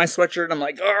inside my sweatshirt. I'm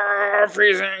like,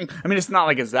 freezing. I mean, it's not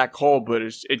like it's that cold, but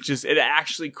it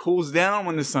actually cools down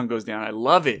when the sun goes down. I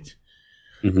love it.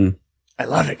 Mm-hmm. I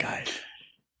love it, guys.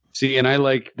 See, and I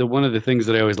like one of the things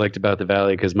that I always liked about the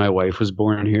Valley, because my wife was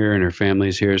born here and her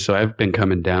family's here. So I've been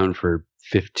coming down for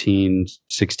 15,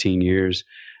 16 years.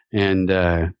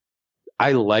 And,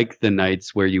 I like the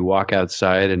nights where you walk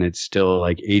outside and it's still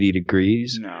like 80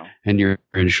 degrees and you're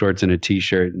in shorts and a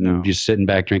t-shirt and just sitting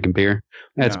back drinking beer.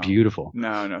 That's beautiful.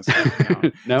 No. No?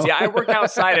 See, I work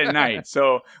outside at night.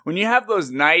 So when you have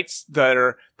those nights that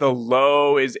are the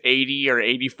low is 80 or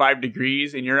 85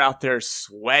 degrees and you're out there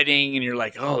sweating and you're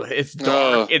like, oh, it's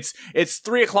dark. It's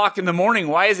 3:00 in the morning.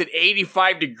 Why is it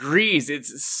 85 degrees?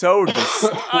 It's so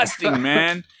disgusting,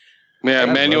 man. Yeah,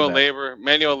 manual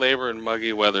labor in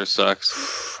muggy weather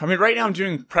sucks. I mean, right now I'm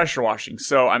doing pressure washing,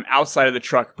 so I'm outside of the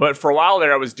truck. But for a while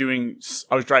there, I was driving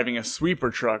a sweeper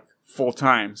truck full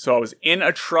time. So I was in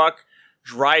a truck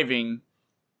driving,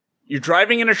 you're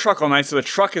driving in a truck all night, so the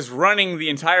truck is running the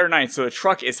entire night, so the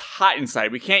truck is hot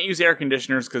inside. We can't use air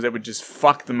conditioners because it would just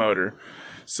fuck the motor.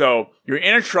 So you're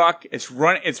in a truck, it's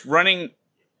running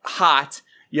hot.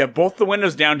 You have both the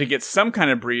windows down to get some kind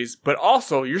of breeze, but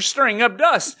also you're stirring up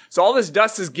dust. So all this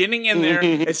dust is getting in there.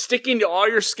 It's sticking to all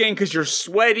your skin because you're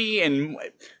sweaty and...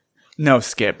 No,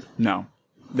 Skip. No.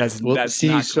 That's not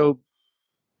cool. So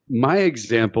my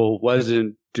example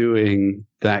wasn't doing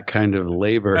that kind of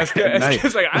labor at night.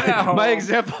 Like, I know. My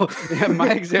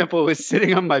example was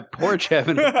sitting on my porch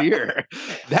having a beer.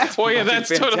 That's that's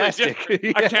fantastic. totally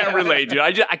different. I can't relate, dude.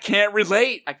 I can't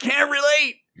relate.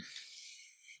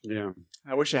 Yeah.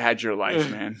 I wish I had your life,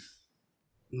 man.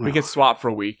 We could swap for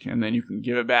a week, and then you can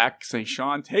give it back. Say,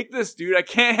 Sean, take this, dude. I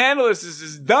can't handle this. This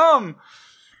is dumb.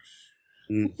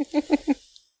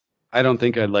 I don't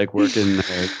think I'd like working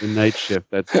the night shift.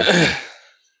 That's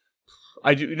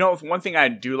I do. You know, one thing I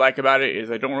do like about it is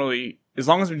I don't really, as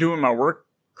long as I'm doing my work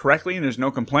correctly and there's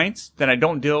no complaints, then I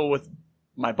don't deal with.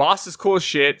 My boss is cool as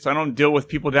shit, so I don't deal with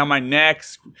people down my neck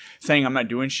saying I'm not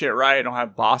doing shit right. I don't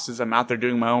have bosses. I'm out there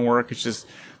doing my own work. It's just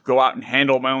go out and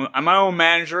handle my own. I'm my own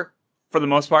manager for the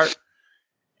most part,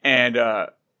 and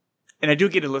I do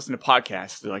get to listen to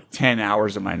podcasts like 10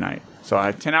 hours of my night. So I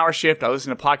have a 10-hour shift. I listen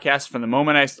to podcasts from the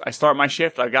moment I start my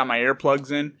shift. I've got my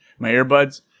earplugs in, my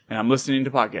earbuds, and I'm listening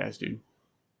to podcasts, dude.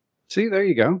 See, there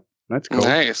you go. That's cool.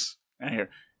 Nice. I hear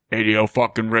ADO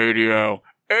fucking radio.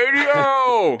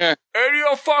 ADO!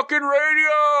 ADO fucking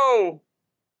radio!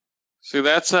 See,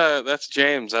 that's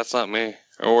James. That's not me.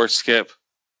 Or Skip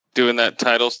doing that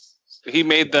title. He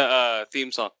made the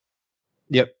theme song.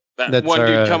 Yep. That's one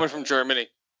dude coming from Germany.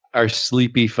 Our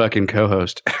sleepy fucking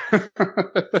co-host.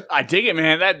 I dig it,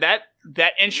 man.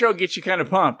 That intro gets you kind of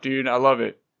pumped, dude. I love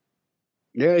it.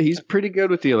 Yeah, he's pretty good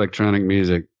with the electronic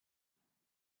music.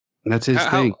 That's his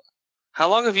thing. How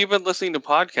long have you been listening to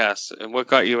podcasts, and what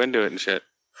got you into it and shit?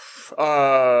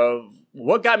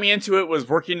 What got me into it was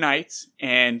working nights,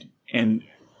 and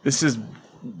this is...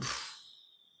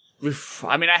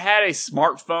 I mean, I had a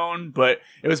smartphone, but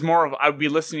it was more of I would be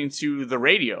listening to the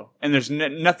radio, and there's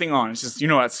nothing on. It's just,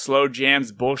 that slow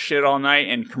jams bullshit all night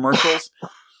and commercials.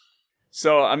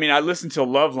 So, I mean, I listened to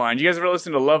Loveline. You guys ever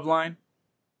listen to Loveline?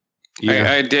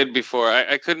 Yeah. I did before.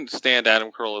 I couldn't stand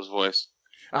Adam Carolla's voice.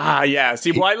 Ah, yeah.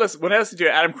 See, when I listened to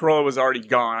it, Adam Carolla was already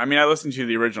gone. I mean, I listened to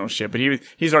the original shit, but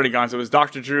he's already gone. So it was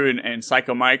Dr. Drew and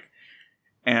Psycho Mike.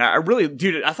 And I really,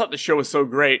 dude, I thought the show was so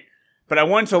great. But I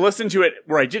wanted to listen to it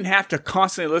where I didn't have to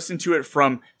constantly listen to it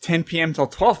from 10 p.m. till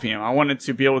 12 p.m. I wanted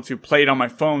to be able to play it on my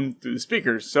phone through the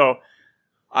speakers. So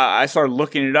I started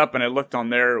looking it up, and I looked on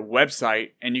their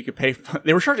website, and you could pay.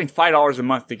 They were charging $5 a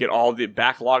month to get all the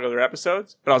backlog of their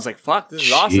episodes. But I was like, "Fuck, this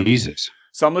is awesome!" Jesus.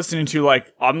 So I'm listening to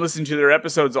their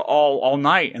episodes all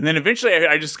night, and then eventually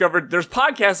I discovered there's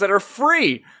podcasts that are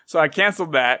free. So I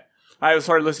canceled that. I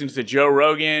started listening to Joe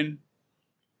Rogan.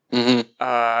 Mm-hmm.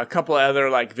 A couple of other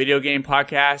video game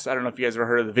podcasts. I don't know if you guys ever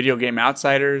heard of the Video Game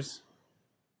Outsiders.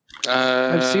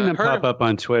 I've seen them pop up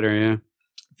on Twitter. Yeah,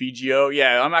 VGO.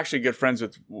 Yeah, I'm actually good friends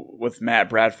with Matt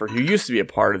Bradford, who used to be a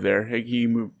part of there. He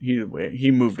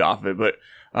moved off of it, but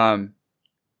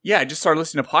yeah, I just started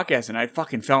listening to podcasts, and I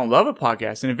fucking fell in love with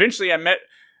podcasts. And eventually, I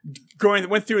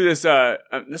went through this.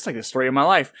 That's like the story of my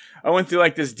life. I went through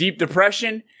this deep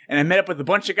depression. And I met up with a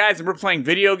bunch of guys, and we're playing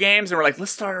video games, and we're like,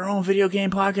 let's start our own video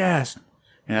game podcast.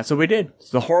 And that's what we did.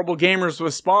 So the Horrible Gamers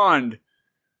was spawned.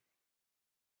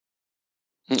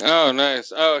 Oh,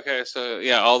 nice. Oh, okay. So,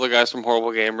 yeah, all the guys from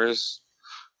Horrible Gamers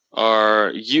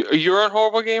are... You're on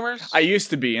Horrible Gamers? I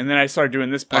used to be, and then I started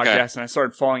doing this podcast, and I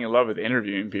started falling in love with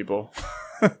interviewing people.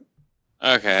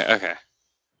 Okay.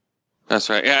 That's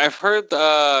right. Yeah, I've heard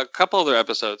a couple of their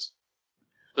episodes.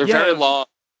 They're very long.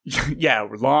 Yeah,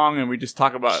 we're long, and we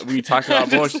talked about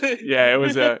bullshit. Yeah,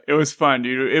 it was fun,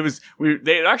 dude.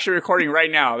 They're actually recording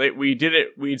right now.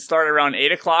 We'd start around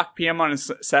 8:00 p.m. on a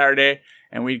Saturday,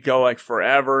 and we'd go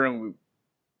forever, and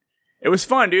it was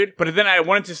fun, dude. But then I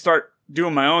wanted to start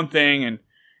doing my own thing, and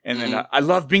then I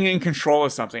love being in control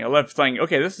of something. I love saying,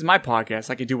 okay, this is my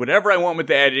podcast. I can do whatever I want with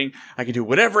the editing. I can do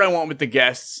whatever I want with the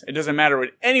guests. It doesn't matter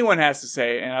what anyone has to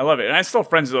say, and I love it. And I'm still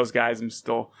friends with those guys. I'm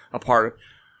still a part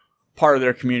of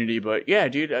their community. But yeah,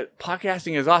 dude,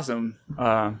 podcasting is awesome.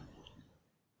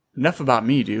 Enough about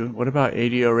me, dude. What about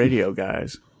ADO Radio,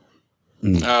 guys?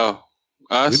 Oh,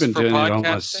 us. We've been doing it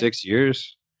almost 6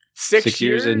 years. 6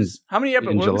 years? How many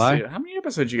episodes? In July? How many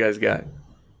episodes you guys got?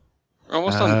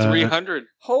 Almost on 300.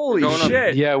 Holy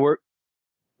shit! Yeah,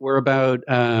 we're about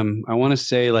I want to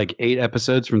say 8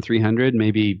 episodes from 300,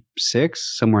 maybe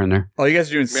 6, somewhere in there. Oh, you guys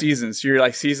are doing seasons. So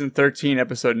you're season 13,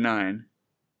 episode 9.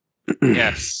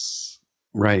 Yes.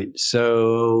 Right.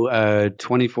 So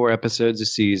 24 episodes a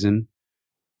season.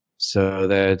 So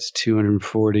that's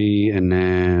 240 and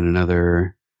then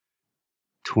another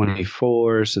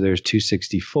 24. So there's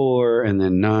 264 and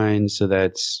then 9. So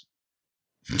that's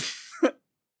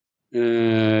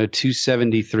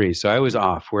 273. So I was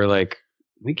off. We're like,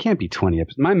 we can't be 20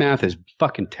 episodes. My math is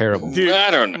fucking terrible. Dude, I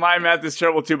don't know. My math is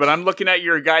terrible too, but I'm looking at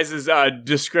your guys'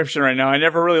 description right now. I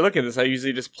never really look at this. I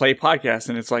usually just play podcasts,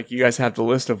 and it's like you guys have the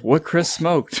list of what Chris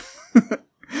smoked.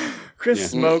 Chris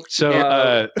smoked.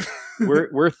 So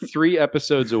we're 3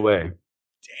 episodes away.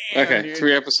 Damn, Okay, dude.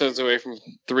 3 episodes away from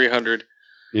 300.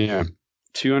 Yeah.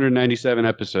 297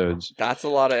 episodes. That's a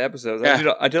lot of episodes.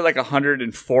 Yeah. I did like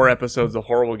 104 episodes of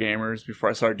Horrible Gamers before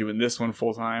I started doing this one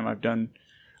full time.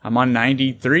 I'm on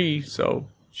 93, so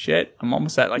shit. I'm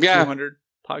almost at like 200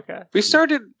 podcasts. We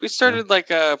started like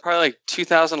probably like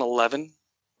 2011.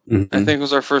 Mm-hmm. I think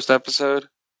was our first episode.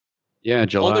 Yeah,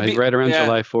 July, right around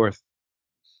July 4th.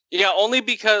 Yeah, only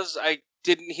because I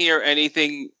didn't hear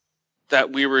anything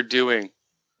that we were doing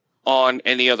on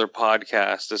any other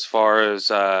podcast as far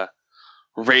as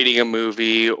rating a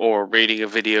movie or rating a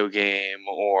video game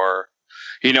or,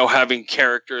 having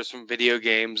characters from video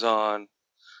games on.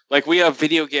 Like, we have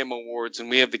video game awards and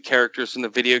we have the characters from the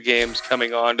video games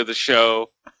coming on to the show.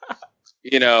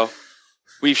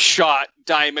 We've shot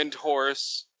Diamond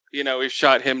Horse. We've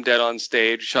shot him dead on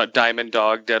stage, shot Diamond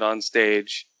Dog dead on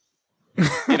stage.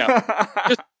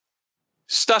 Just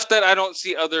stuff that I don't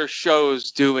see other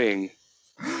shows doing.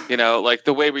 Like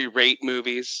the way we rate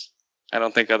movies. I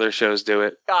don't think other shows do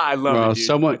it. I love it.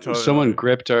 Dude. Someone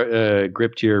gripped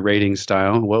your rating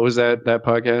style. What was that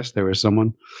podcast? There was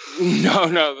someone.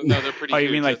 No, they're pretty. Oh, you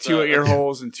huge. mean like It's, 2 ear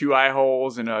holes and 2 eye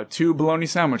holes and 2 bologna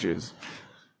sandwiches?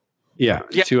 Yeah,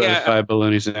 2 out of 5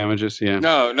 bologna sandwiches. Yeah.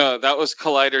 No, that was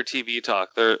Collider TV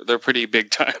Talk. They're pretty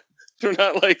big time. They're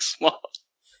not like small.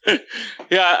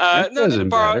 Yeah, no, doesn't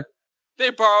matter.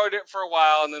 They borrowed it for a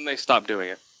while and then they stopped doing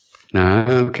it.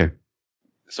 Okay.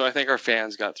 So I think our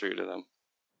fans got through to them.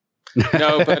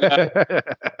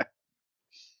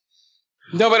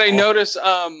 No, but I notice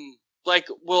like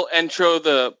we'll intro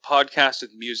the podcast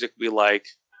with music we like,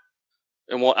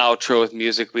 and we'll outro with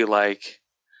music we like.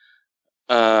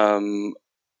 And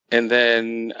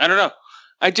then I don't know.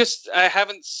 I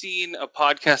haven't seen a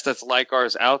podcast that's like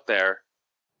ours out there.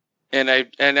 And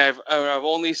I've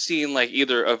only seen like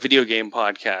either a video game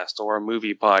podcast or a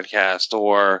movie podcast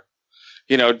or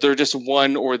they're just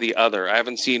one or the other. I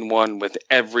haven't seen one with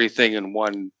everything in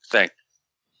one thing.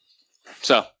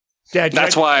 So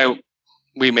that's why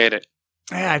we made it.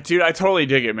 Yeah, dude, I totally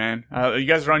dig it, man. You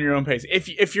guys are on your own pace.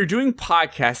 If you're doing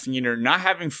podcasting and you're not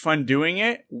having fun doing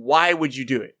it, why would you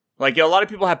do it? Like, a lot of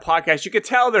people have podcasts. You could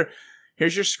tell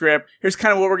here's your script. Here's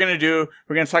kind of what we're going to do.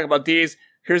 We're going to talk about these.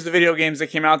 Here's the video games that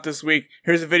came out this week.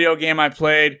 Here's a video game I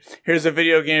played. Here's a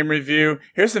video game review.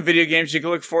 Here's some video games you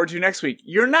can look forward to next week.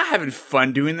 You're not having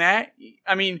fun doing that.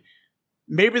 I mean,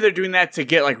 maybe they're doing that to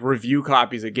get like review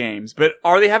copies of games, but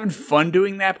are they having fun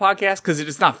doing that podcast? Because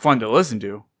it's not fun to listen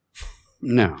to.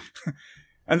 No.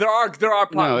 And there are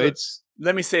podcasts.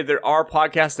 Let me say there are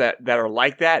podcasts that are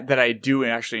like that I do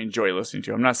actually enjoy listening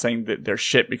to. I'm not saying that they're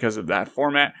shit because of that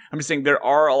format. I'm just saying there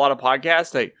are a lot of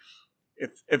podcasts that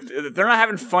if they're not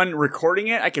having fun recording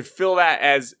it, I could feel that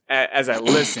as I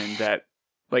listen that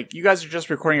like you guys are just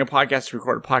recording a podcast to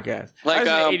record a podcast. Like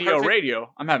ADO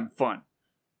Radio, I'm having fun.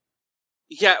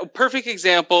 Yeah, perfect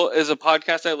example is a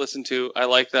podcast I listen to. I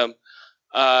like them.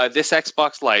 This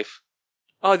Xbox Life.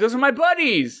 Oh, those are my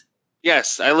buddies.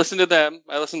 Yes, I listen to them.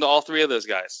 I listen to all 3 of those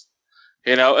guys.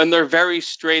 And they're very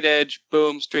straight edge,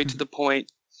 boom, straight to the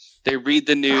point. They read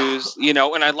the news, and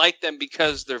I like them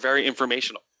because they're very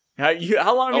informational.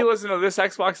 How long have you listened to This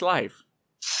Xbox Life?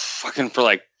 Fucking for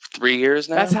like 3 years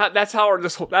now. That's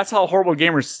how Horrible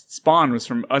Gamers spawned, was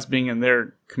from us being in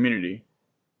their community.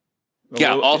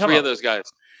 Yeah, all 3 of those guys.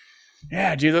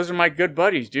 Yeah, dude, those are my good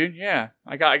buddies, dude. Yeah,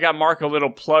 I got Mark a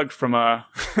little plug from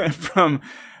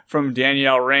from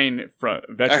Danielle Rain from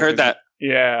Veteran. I heard that.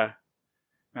 Yeah,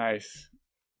 nice.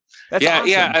 That's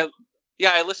awesome.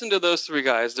 I listen to those 3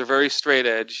 guys. They're very straight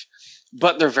edge,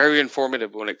 but they're very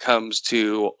informative when it comes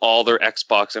to all their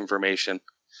Xbox information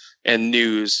and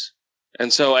news.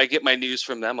 And so I get my news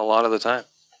from them a lot of the time.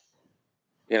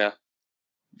 Yeah,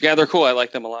 they're cool. I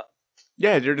like them a lot.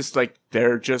 Yeah, they're just like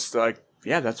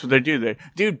yeah, that's what they do.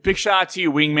 Dude, big shout out to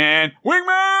you, Wingman,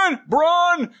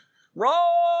 Braun, Rob.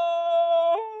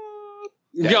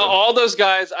 Yeah, all those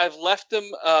guys. I've left them.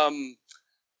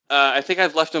 I think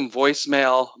I've left them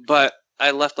voicemail, but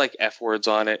I left like F words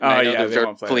on it. And I know they're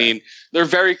very clean. That. They're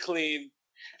very clean,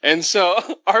 and so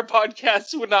our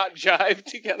podcasts would not jive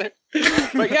together.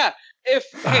 But yeah,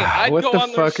 I'd what go the on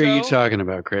their fuck are you show. talking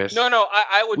about, Chris? No,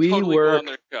 I would totally go on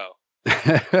their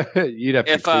show. You'd have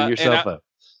to clean yourself up.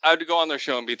 I would go on their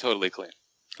show and be totally clean.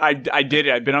 I did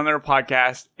it. I've been on their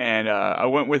podcast, and I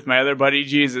went with my other buddy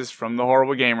Jesus from the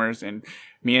Horrible Gamers, and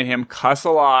me and him cuss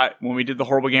a lot when we did the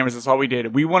Horrible Gamers. That's all we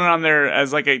did. We went on there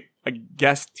as like a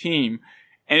guest team,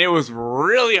 and it was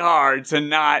really hard to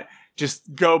not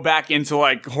just go back into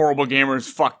like Horrible Gamers,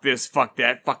 fuck this, fuck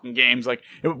that, fucking games. Like,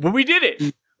 but we did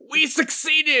it. We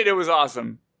succeeded. It was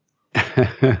awesome.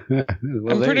 I'm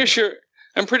pretty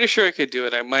sure I could do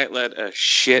it. I might let a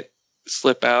shit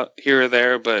slip out here or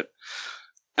there, but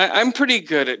I'm pretty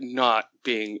good at not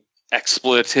being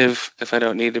expletive if I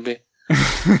don't need to be.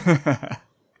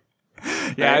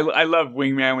 Yeah, I love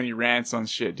Wingman when he rants on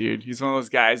shit, dude. He's one of those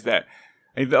guys that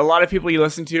a lot of people you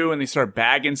listen to and they start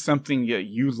bagging something that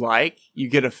you like, you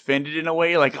get offended in a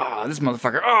way, like, oh, this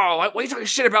motherfucker, oh, what are you talking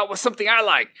shit about? What's something I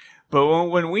like? But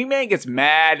when Wingman gets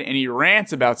mad and he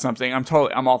rants about something,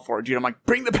 I'm all for it, dude. I'm like,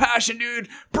 bring the passion, dude.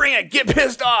 Bring it. Get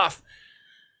pissed off.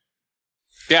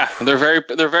 Yeah, they're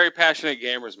very passionate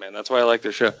gamers, man. That's why I like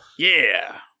their show.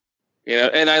 Yeah. You know,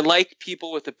 and I like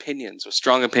people with opinions, with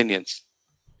strong opinions.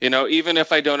 You know, even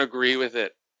if I don't agree with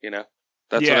it, you know.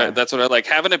 That's what I like.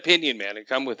 Have an opinion, man, and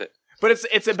come with it. But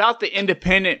it's about the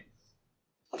independent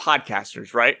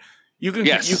podcasters, right? You can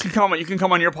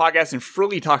come on your podcast and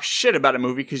freely talk shit about a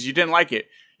movie because you didn't like it.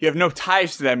 You have no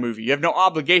ties to that movie. You have no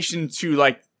obligation to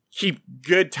like keep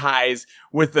good ties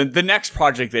with the next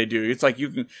project they do. It's like you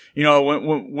can, you know,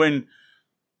 when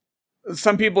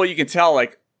some people you can tell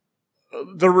like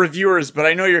the reviewers, but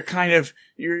I know you're kind of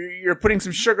you're putting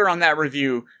some sugar on that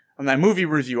review. On that movie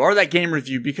review or that game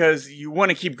review because you want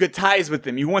to keep good ties with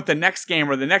them. You want the next game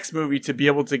or the next movie to be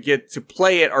able to get to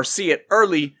play it or see it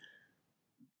early,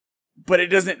 but it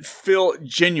doesn't feel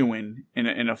genuine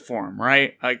in a form,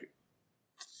 right? Like,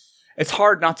 it's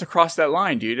hard not to cross that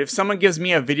line, dude. If someone gives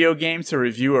me a video game to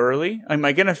review early, am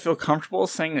I going to feel comfortable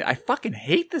saying, I fucking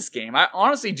hate this game? I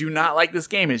honestly do not like this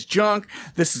game. It's junk.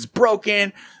 This is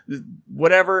broken.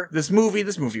 Whatever. This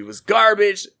movie was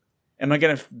garbage. Am I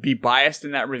going to be biased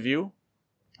in that review?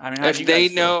 I mean, if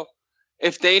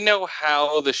they know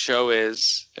how the show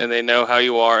is and they know how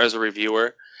you are as a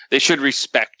reviewer, they should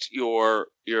respect your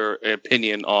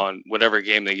opinion on whatever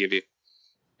game they give you.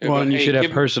 Well, and you should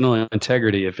have personal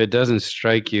integrity. If it doesn't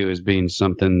strike you as being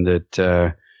something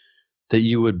that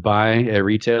you would buy at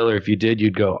retail, or if you did,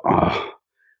 you'd go, "Oh,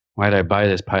 why did I buy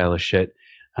this pile of shit?"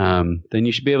 Then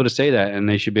you should be able to say that, and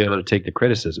they should be able to take the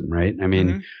criticism, right? I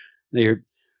mean,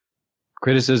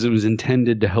 criticism is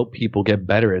intended to help people get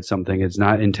better at something. It's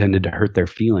not intended to hurt their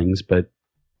feelings, but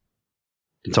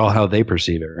it's all how they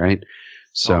perceive it, right?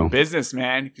 So business,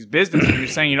 man, because business. If you're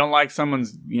saying you don't like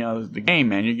someone's, you know, the game,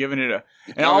 man, you're giving it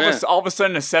all of a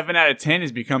sudden a 7 out of 10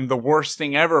 has become the worst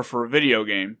thing ever for a video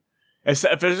game. If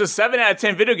there's a 7 out of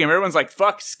 10 video game, everyone's like,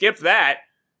 "Fuck, skip that."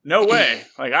 No way.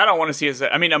 Like, I don't want to see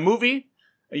a movie.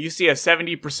 You see a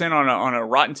 70% on a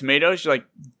Rotten Tomatoes, you're like,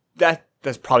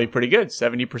 that's probably pretty good.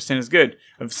 70% is good.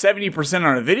 If 70%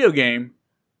 on a video game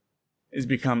is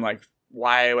become like,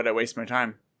 why would I waste my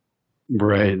time?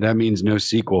 Right. That means no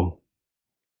sequel.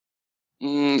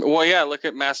 Well, yeah, look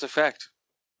at Mass Effect.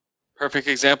 Perfect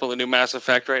example, the new Mass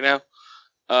Effect right now.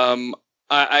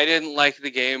 I didn't like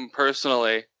the game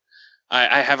personally.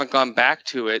 I haven't gone back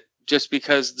to it just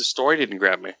because the story didn't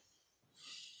grab me.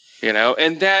 You know,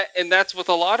 and that's with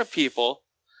a lot of people.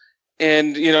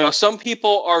 And, you know, some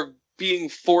people are being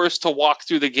forced to walk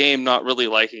through the game not really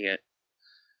liking it.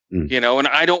 You know, and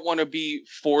I don't want to be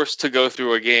forced to go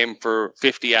through a game for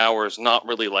 50 hours not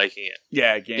really liking it.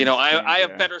 Yeah, you know, I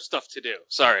have better stuff to do.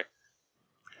 Sorry.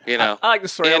 You know, I like the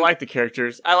story. I like the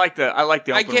characters. I like the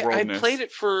open worldness. I played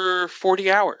it for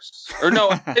 40 hours. Or no,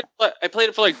 I played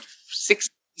it for like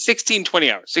 16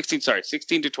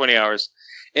 to 20 hours.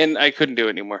 And I couldn't do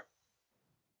it anymore.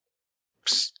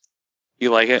 Psst.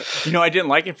 You like it? You know, I didn't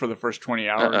like it for the first 20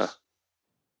 hours.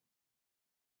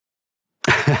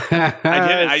 I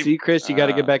didn't. See, Chris, you got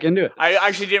to get back into it. I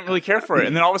actually didn't really care for it,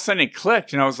 and then all of a sudden it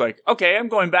clicked, and I was like, "Okay, I'm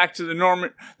going back to the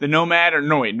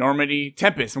Normandy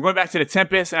Tempest. I'm going back to the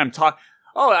Tempest, and I'm talking."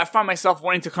 Oh, I found myself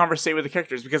wanting to conversate with the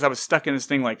characters because I was stuck in this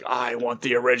thing like, I want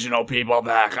the original people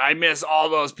back. I miss all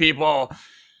those people.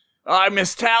 I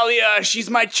miss Talia. She's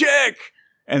my chick.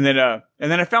 And then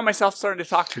I found myself starting to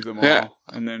talk to them all,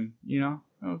 and then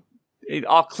it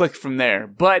all clicked from there,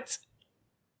 but.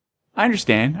 I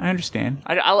understand.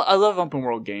 I love open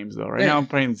world games though. Right now I'm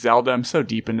playing Zelda. I'm so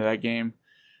deep into that game.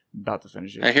 I'm about to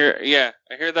finish it. I hear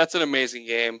that's an amazing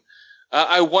game.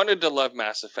 I wanted to love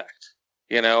Mass Effect.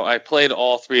 You know, I played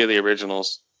all 3 of the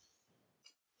originals.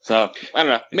 So I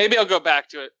don't know. Maybe I'll go back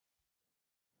to it.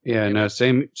 Yeah, no,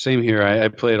 same here. I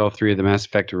played all 3 of the Mass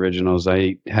Effect originals.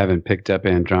 I haven't picked up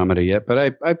Andromeda yet,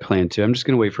 but I plan to. I'm just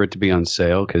going to wait for it to be on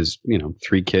sale because,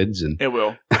 3 kids and It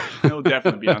will. It'll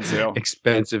definitely be on sale.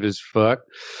 expensive as fuck.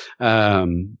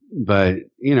 But,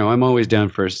 I'm always down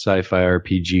for a sci-fi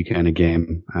RPG kind of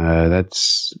game.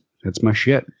 That's my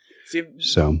shit. See,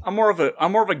 So I'm more of a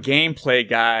gameplay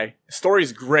guy.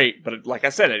 Story's great, but like I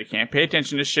said, I can't pay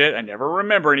attention to shit. I never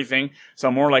remember anything. So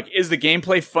I'm more like, is the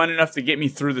gameplay fun enough to get me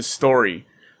through the story?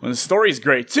 When the story's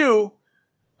great too,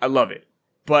 I love it.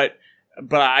 But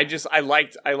I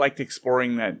liked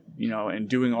exploring that, and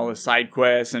doing all the side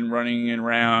quests and running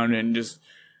around and just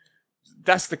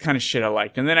that's the kind of shit I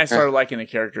liked. And then I started liking the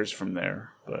characters from there.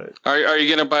 But Are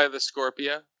you gonna buy the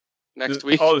Scorpia next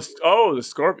week? The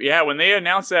Scorpio. Yeah, when they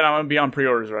announce that, I'm gonna be on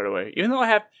pre-orders right away. Even though I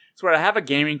have a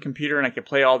gaming computer and I can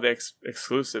play all the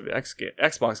exclusive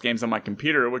Xbox games on my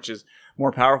computer, which is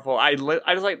more powerful. I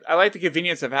like the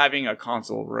convenience of having a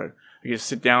console where I can just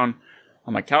sit down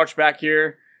on my couch back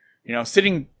here.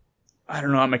 Sitting, I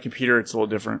don't know, on my computer, it's a little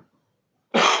different.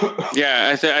 Yeah,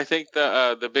 I think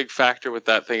the big factor with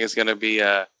that thing is going to be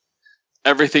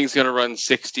everything's going to run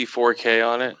 64K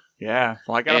on it. Yeah,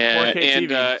 well, I got a 4K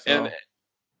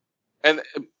TV.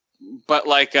 But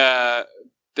like the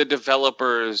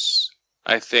developers,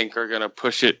 I think, are going to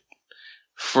push it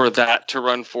for that to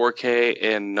run 4K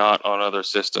and not on other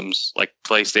systems like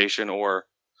PlayStation or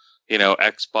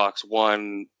Xbox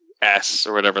One S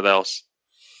or whatever else.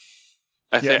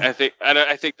 I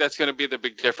think that's going to be the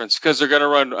big difference because they're going to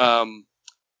run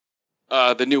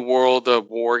the new World of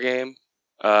War game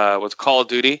with Call of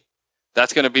Duty.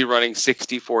 That's going to be running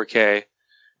 64K,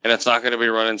 and it's not going to be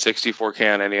running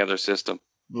 64K on any other system.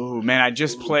 Ooh, man, I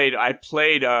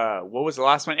played, what was the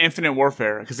last one? Infinite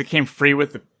Warfare, because it came free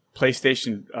with the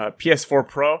PlayStation PS4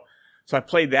 Pro. So I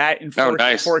played that in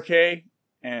 4K,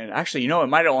 and actually, it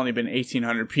might have only been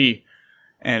 1800p.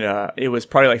 And it was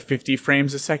probably like 50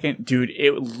 frames a second. Dude,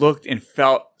 it looked and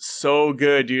felt so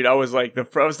good, dude. I was like,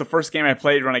 that was the first game I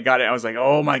played when I got it. I was like,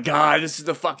 oh my God, this is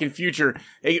the fucking future.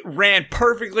 It ran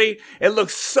perfectly. It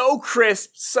looked so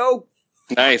crisp, so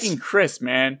fucking crisp,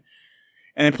 man.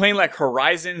 And then playing like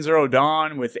Horizon Zero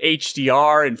Dawn with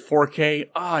HDR and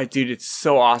 4K. Oh, dude, it's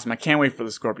so awesome. I can't wait for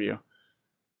the Scorpio.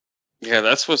 Yeah,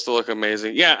 that's supposed to look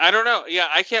amazing. Yeah, I don't know. Yeah,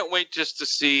 I can't wait just to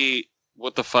see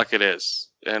what the fuck it is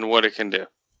and what it can do.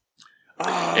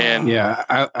 And yeah,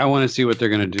 I want to see what they're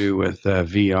going to do with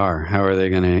VR. How are they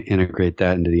going to integrate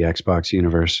that into the Xbox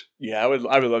universe? Yeah, I would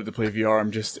love to play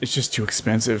VR. It's just too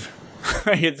expensive.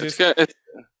 It's going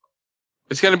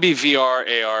to be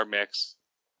VR AR mix.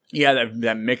 Yeah,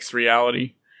 that mixed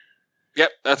reality. Yep,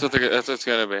 that's what it's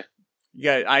going to be.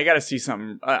 Yeah, I got to see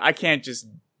something. I can't just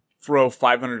throw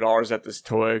 $500 at this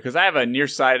toy because I have a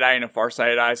nearsighted eye and a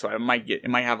farsighted eye, so it might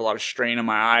have a lot of strain on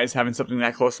my eyes having something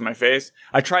that close to my face.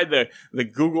 I tried the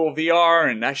Google VR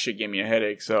and that shit gave me a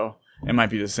headache, so it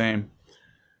might be the same.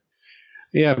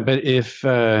 Yeah, but if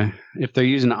they're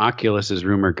using Oculus as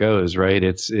rumor goes, right?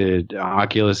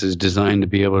 Oculus is designed to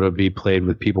be able to be played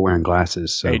with people wearing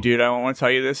glasses. So. Hey, dude, I don't want to tell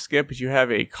you this, Skip, but you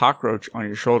have a cockroach on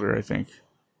your shoulder, I think.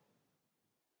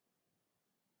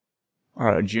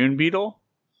 Or a June beetle?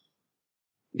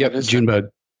 Yep, Junebug.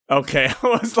 Okay, I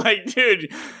was like,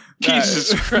 dude,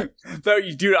 Jesus Christ. So,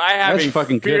 dude, I have That's a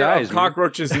fucking fear good eyes, of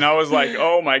cockroaches, and I was like,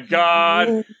 oh my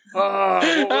God. What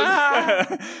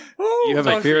was you have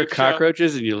a fear of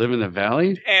cockroaches and you live in the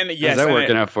valley? And yes, how's that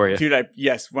working out for you? Dude,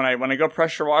 when I go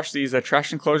pressure wash these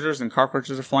trash enclosures and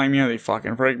cockroaches are flying me out, they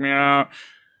fucking freak me out.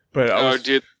 But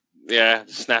dude. Yeah,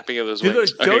 snapping of those dude,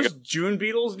 wings. Those June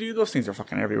beetles, dude, those things are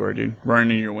fucking everywhere, dude.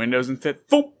 Running in your windows and shit.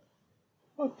 Boom.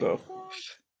 What the fuck?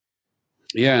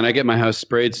 Yeah, and I get my house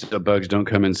sprayed so bugs don't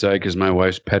come inside because my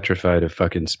wife's petrified of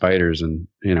fucking spiders, and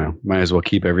might as well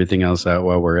keep everything else out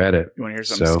while we're at it. You want to hear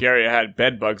something scary? I had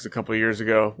bed bugs a couple of years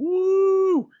ago.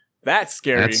 Woo! That's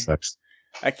scary. That sucks.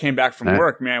 I came back from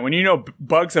work, man. When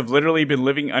bugs have literally been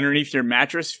living underneath your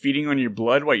mattress, feeding on your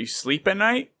blood while you sleep at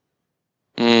night.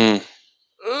 Ugh.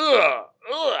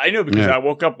 I know because I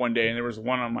woke up one day and there was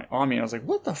one on me. And I was like,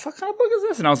 "What the fuck kind of bug is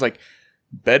this?" And I was like,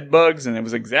 "Bed bugs," and it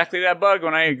was exactly that bug.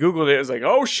 When I googled it, it was like,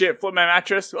 "Oh shit, flip my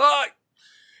mattress." Oh!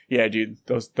 Yeah, dude,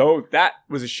 that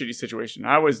was a shitty situation.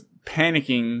 I was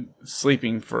panicking,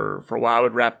 sleeping for a while. I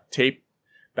would wrap tape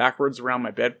backwards around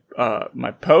my bed,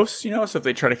 my posts, so if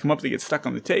they try to come up, they get stuck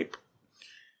on the tape.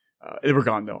 They were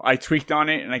gone though. I tweaked on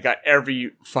it, and I got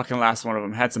every fucking last one of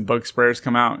them. Had some bug sprayers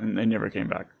come out, and they never came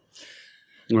back.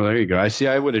 Well, there you go.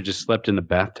 I would have just slept in the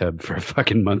bathtub for a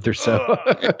fucking month or so.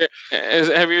 Have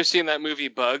you ever seen that movie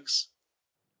Bugs?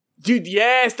 Dude,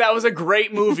 yes, that was a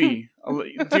great movie.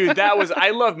 Dude,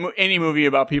 I love any movie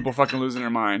about people fucking losing their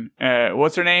mind.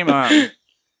 What's her name?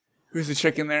 Who's the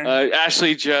chick in there?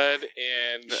 Ashley Judd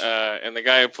and the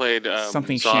guy who played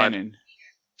something Zod. Shannon.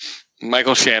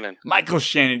 Michael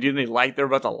Shannon. Dude, they're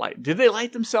about to light. Did they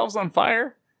light themselves on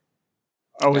fire?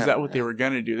 Oh, is that what they were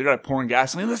gonna do? They're like pouring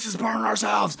gasoline. Let's just burn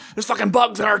ourselves. There's fucking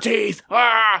bugs in our teeth.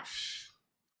 Ah!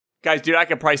 Guys, dude, I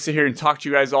could probably sit here and talk to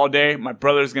you guys all day. My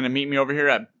brother's gonna meet me over here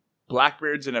at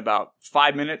Blackbeard's in about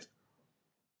 5 minutes.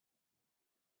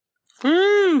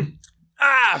 Woo!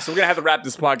 So we're gonna have to wrap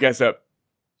this podcast up.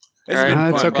 This has been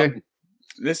fun. It's okay.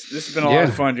 This has been a lot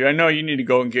of fun, dude. I know you need to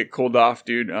go and get cooled off,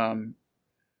 dude.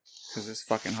 Because it's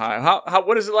fucking hot.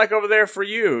 What is it like over there for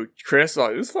you, Chris?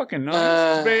 Like, it's fucking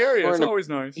nice. It's Bay Area. It's always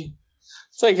nice.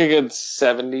 It's like a good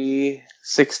 70,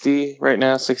 60 right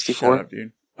now, 64. Shut up,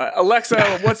 dude.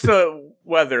 Alexa, what's the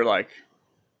weather like?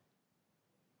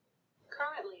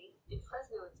 Currently, in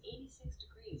Fresno, it's 86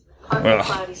 degrees with partly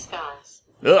cloudy skies.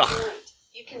 Ugh.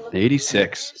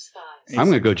 86. I'm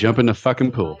going to go jump in the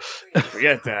fucking pool.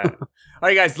 Forget that. All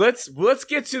right, guys, let's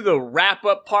get to the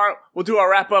wrap-up part. We'll do our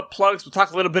wrap-up plugs. We'll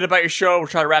talk a little bit about your show. We'll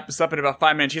try to wrap this up in about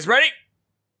 5 minutes. You guys ready?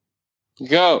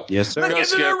 Go. Yes, sir. Let's get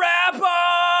to the wrap-up!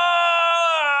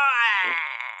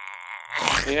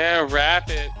 Yeah, wrap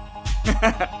it.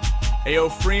 Hey, yo,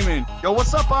 Freeman. Yo,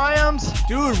 what's up, Iams?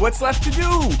 Dude, what's left to do?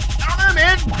 I don't know,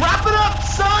 man. Wrap it up,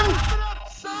 son!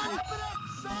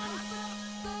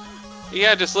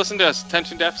 Yeah, just listen to us.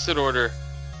 Attention Deficit Order.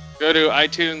 Go to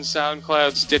iTunes,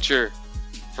 SoundCloud, Stitcher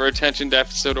for Attention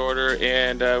Deficit Order,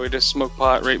 and we just smoke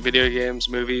pot, rate video games,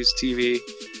 movies, TV,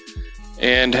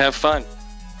 and have fun.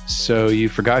 So you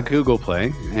forgot Google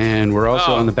Play, and we're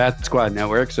also on the Bat Squad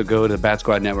Network, so go to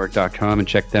batsquadnetwork.com and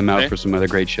check them out for some other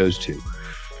great shows, too.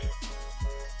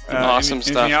 Awesome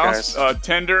stuff, else? guys.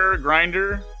 Tender,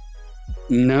 Grinder?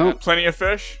 No. Plenty of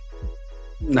fish?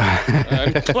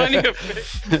 Plenty of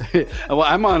fish. Well,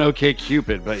 I'm on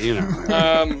OkCupid, but you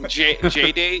know.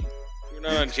 J-Date? You're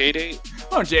not on J-Date?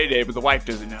 I'm on J-Date, but the wife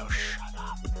doesn't know.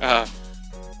 Shut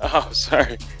up.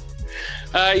 Sorry.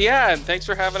 Yeah, and thanks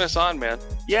for having us on, man.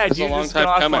 Yeah, it's dude, a long it's been a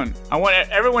time lot coming. of fun. I want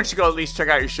everyone should go at least check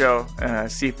out your show,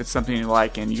 see if it's something you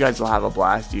like, and you guys will have a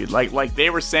blast, dude. Like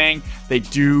they were saying, they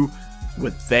do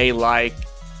what they like,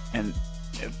 and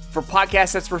for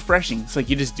podcasts, that's refreshing. It's like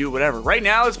you just do whatever. Right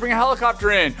now, let's bring a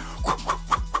helicopter in.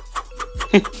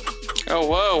 Oh,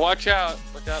 whoa, watch out.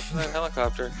 Look out for that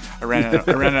helicopter. I ran out.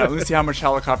 Let me see how much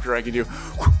helicopter I can do.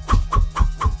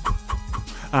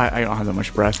 I don't have that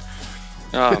much breath.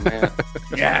 Oh, man.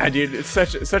 Yeah, dude, it's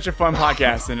such a fun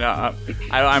podcast, and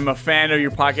I'm a fan of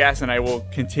your podcast, and I will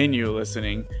continue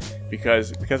listening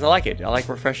because I like it. I like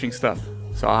refreshing stuff.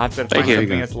 So I'll have to find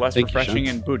something that's less refreshing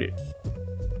and boot it.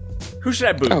 Who should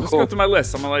I boot? Let's go through my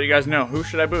list. I'm gonna let you guys know who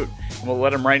should I boot. And we'll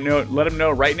let them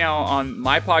know right now on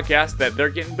my podcast that they're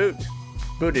getting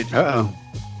booted. Uh-oh.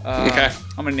 Okay.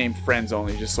 I'm gonna name friends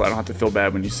only, just so I don't have to feel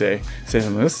bad when you say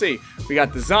something. Let's see. We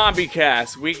got the Zombie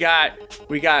Cast. We got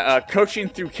Coaching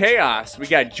Through Chaos. We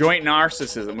got Joint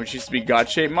Narcissism, which used to be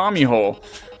God-Shaped Mommy Hole.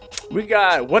 We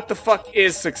got What the Fuck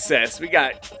Is Success. We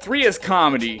got 3 is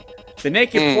Comedy. The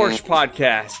Naked Porch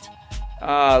Podcast.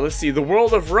 Let's see. The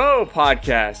World of Row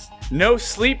Podcast. No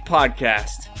Sleep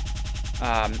Podcast.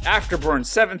 Afterburn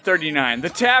 739. The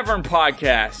Tavern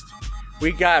Podcast.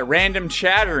 We got Random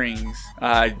Chatterings.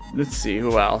 Let's see,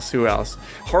 who else?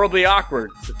 Horribly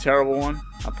Awkward. It's a terrible one.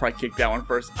 I'll probably kick that one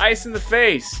first. Ice in the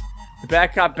Face. The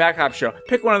Bad Cop Show.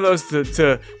 Pick one of those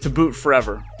to boot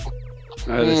forever.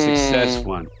 The Success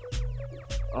one.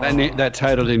 That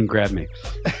title didn't grab me.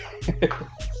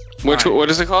 What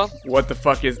is it called? What the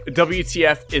fuck is...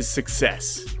 WTF is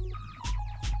Success.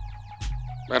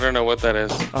 I don't know what that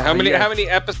is. How many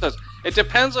episodes? It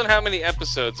depends on how many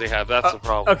episodes they have. That's the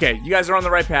problem. Okay, you guys are on the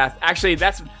right path. Actually,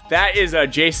 that is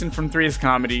Jason from 3 is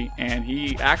Comedy, and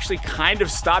he actually kind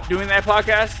of stopped doing that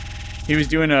podcast. He was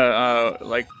doing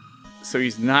so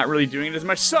he's not really doing it as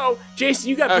much. So, Jason,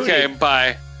 you got booted. Okay,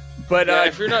 bye. But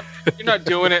if you're not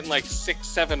doing it in like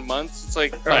 6-7 months, it's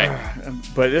like bye.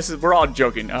 But we're all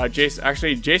joking.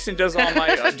 Jason does all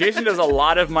my Jason does a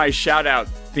lot of my shout out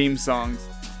theme songs.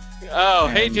 Oh,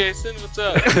 hey Jason, what's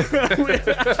up?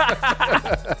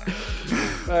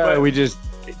 We just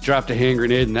dropped a hand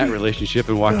grenade in that relationship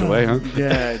and walked away, huh?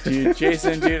 Yeah, dude.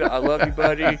 Jason, dude, I love you,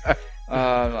 buddy.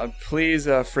 Please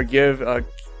forgive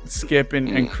Skip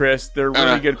and Chris. They're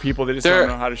really good people. They just don't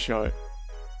know how to show it.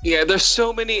 Yeah, there's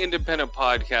so many independent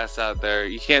podcasts out there.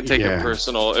 You can't take it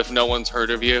personal if no one's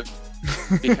heard of you.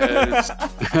 Because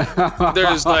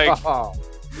there's like...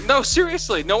 No,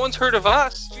 seriously, no one's heard of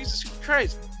us. Jesus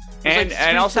Christ.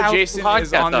 And also 3,000 Jason is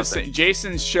podcasts on out the there.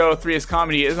 Jason's show 3S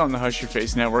Comedy is on the Hush Your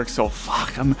Face network. So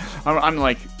fuck, I'm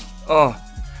like, oh,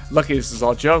 lucky this is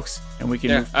all jokes and we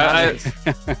can move past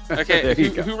this. Okay,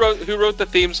 who wrote the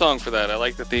theme song for that? I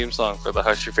like the theme song for the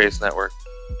Hush Your Face network.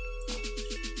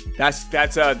 That's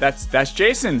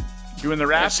Jason doing the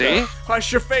rap. See?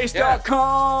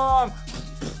 HushYourFace.com.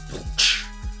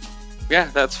 Yeah,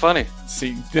 that's funny.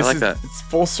 See, this like is that. It's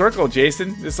full circle,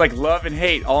 Jason. It's like love and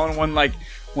hate all in one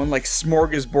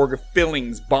smorgasbord of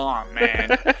fillings bomb,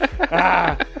 man.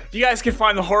 You guys can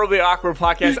find the Horribly Awkward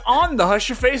podcast on the Hush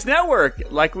Your Face network,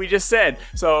 like we just said.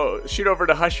 So shoot over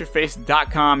to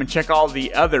hushyourface.com and check all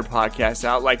the other podcasts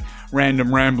out, like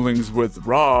Random Ramblings with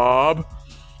Rob,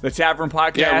 the Tavern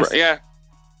Podcast. Yeah.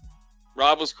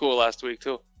 Rob was cool last week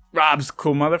too. Rob's a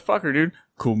cool motherfucker, dude.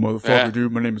 Cool motherfucker,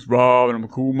 dude. My name is Rob, and I'm a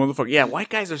cool motherfucker. Yeah, white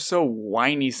guys are so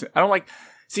whiny. I don't like...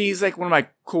 See, he's like one of my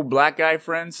cool black guy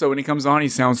friends, so when he comes on, he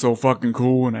sounds so fucking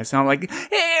cool, and I sound like,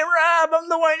 hey, Rob, I'm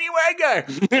the whiny white guy.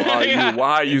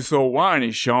 Why are you so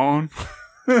whiny, Sean?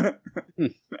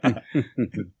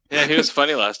 Yeah, he was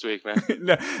funny last week, man.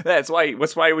 That's why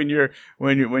when you're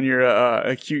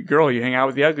a cute girl, you hang out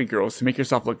with the ugly girls to make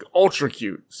yourself look ultra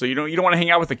cute. So you don't want to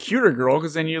hang out with a cuter girl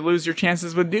because then you lose your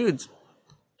chances with dudes.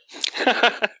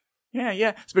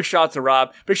 Yeah. So big shout out to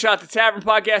Rob. Big shout out to Tavern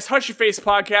Podcast, Hush Your Face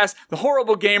Podcast, The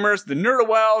Horrible Gamers, The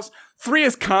Nerdawells,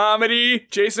 3is Comedy.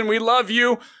 Jason, we love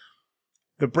you.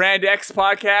 The Brand X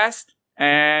Podcast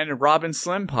and Robin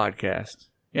Slim Podcast.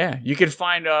 Yeah, you can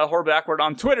find Horribly Awkward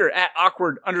on Twitter at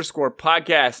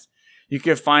awkward_podcast. You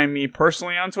can find me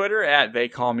personally on Twitter at They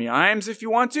Call Me Iams if you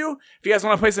want to. If you guys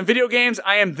want to play some video games,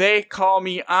 I am They Call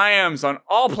Me Iams on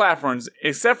all platforms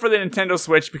except for the Nintendo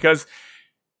Switch because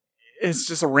it's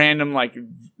just a random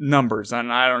numbers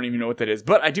and I don't even know what that is.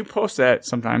 But I do post that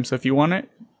sometimes, so if you want it,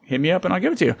 hit me up and I'll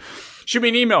give it to you. Shoot me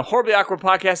an email,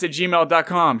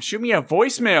 horriblyawkwardpodcast@gmail.com. Shoot me a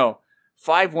voicemail.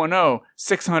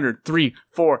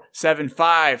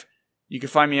 510-600-3475. You can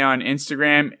find me on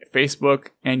Instagram, Facebook,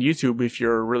 and YouTube if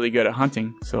you're really good at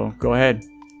hunting. So go ahead.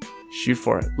 Shoot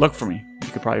for it. Look for me. You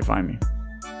could probably find me.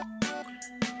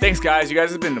 Thanks, guys. You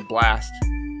guys have been a blast.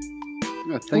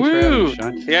 Yeah, thanks for having me,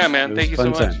 Sean. Yeah, man. Thank you so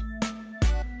much.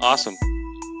 Awesome.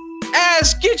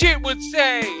 As Gidget would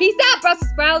say. Peace out,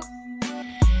 Brussels sprouts.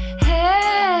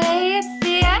 Hey, it's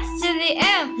the S to the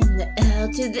M and the L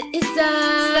to the Ism.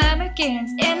 Slammerkins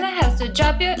in the house, so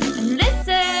drop your and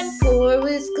listen. Pour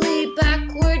with glee,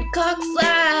 backward cock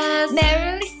flash.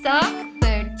 Merrily sock,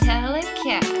 bird telling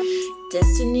cat.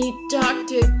 Destiny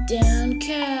doctor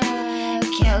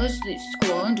downcast. Carelessly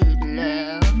squandered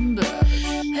lamb.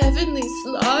 Heavenly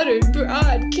slaughtered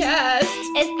broadcast.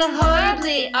 It's the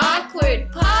Horribly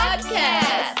Awkward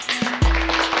Podcast.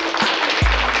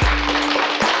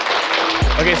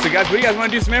 Okay, so guys, what do you guys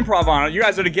want to do some improv on? You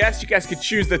guys are the guests. You guys could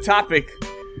choose the topic.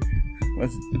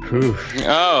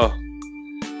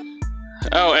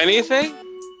 Oh, anything?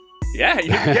 Yeah,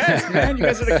 you're the guest, man. You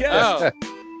guys are the guests. Oh.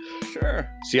 Sure.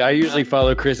 See, I usually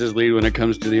follow Chris's lead when it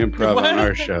comes to the improv on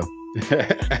our show.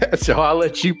 So I'll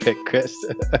let you pick, Chris.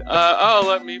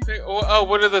 Let me pick. Oh,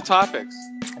 what are the topics?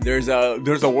 There's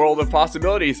a world of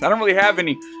possibilities. I don't really have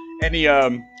any.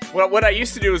 What I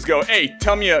used to do is go, hey,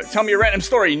 tell me a random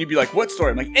story, and you'd be like, what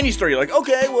story? I'm like, any story. You're like,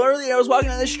 okay, well, earlier I was walking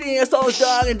on the street, I saw this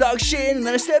dog and dog shit, and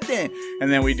then I stepped in, and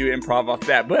then we do improv off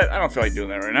that. But I don't feel like doing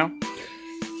that right now.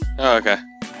 Oh, okay.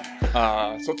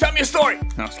 So tell me a story.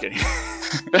 No, I'm just kidding.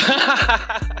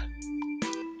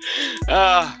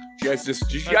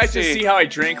 Did you guys just see how I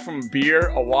drank from beer,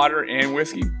 a water, and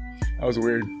whiskey? That was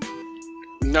weird.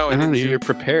 No, I didn't. You're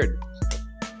prepared.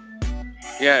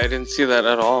 Yeah, I didn't see that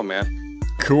at all, man.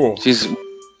 Cool. Jeez.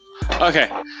 Okay.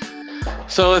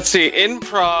 So let's see.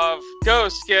 Improv. Go,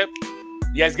 Skip.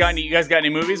 You guys got any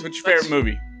movies? What's your favorite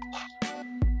movie?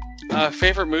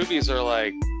 Favorite movies are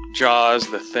like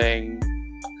Jaws, The Thing,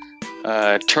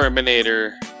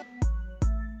 Terminator.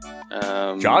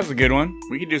 Jaws is a good one.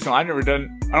 We could do some. I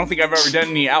don't think I've ever done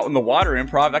any out in the water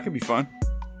improv. That could be fun.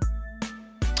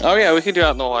 Oh yeah, we can do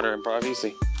out in the water improv.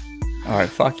 Easy. All right,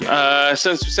 fuck yeah.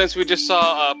 Since we just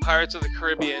saw Pirates of the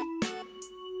Caribbean,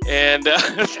 and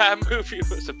that movie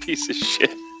was a piece of shit.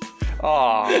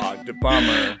 Aw, the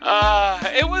bummer.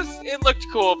 It looked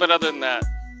cool, but other than that,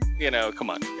 come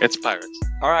on, it's pirates.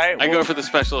 All right, I go for the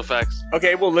special effects.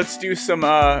 Okay, well, let's do some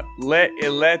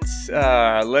let's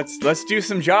do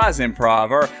some Jaws improv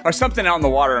or something out in the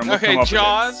water, and we'll come up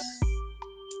Jaws. With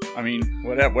it. I mean,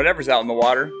 whatever's out in the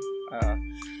water. I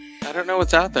don't know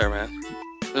what's out there, man.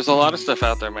 There's a lot of stuff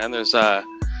out there, man. There's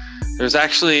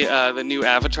actually the new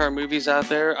Avatar movies out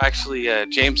there. Actually,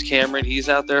 James Cameron, he's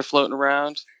out there floating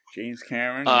around. James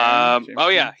Cameron.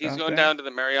 He's going down to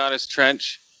the Marianas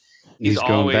Trench. He's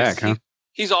going back, huh?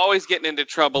 He's always getting into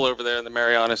trouble over there in the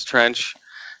Marianas Trench,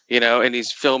 and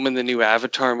he's filming the new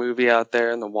Avatar movie out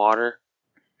there in the water.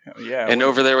 Yeah, and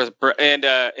over there with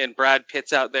and Brad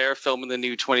Pitt's out there filming the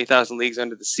new 20,000 Leagues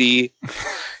Under the Sea.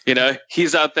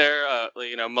 He's out there,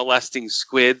 molesting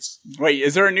squids. Wait,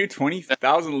 is there a new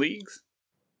 20,000 Leagues?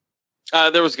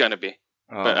 There was gonna be,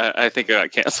 but I think it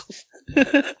got canceled.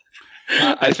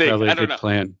 That's probably a good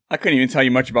plan. I couldn't even tell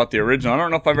you much about the original. I don't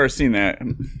know if I've ever seen that.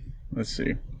 Let's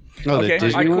see. Oh, the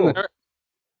Disney one?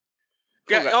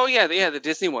 Yeah, the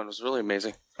Disney one was really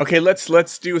amazing. Okay,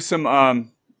 let's do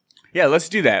some. Yeah, let's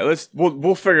do that.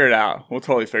 We'll figure it out. We'll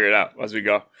totally figure it out as we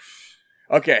go.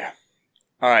 Okay.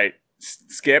 All right.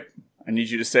 Skip, I need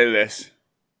you to say this.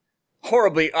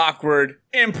 Horribly awkward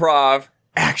improv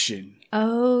action.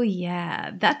 Oh,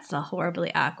 yeah. That's a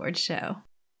horribly awkward show.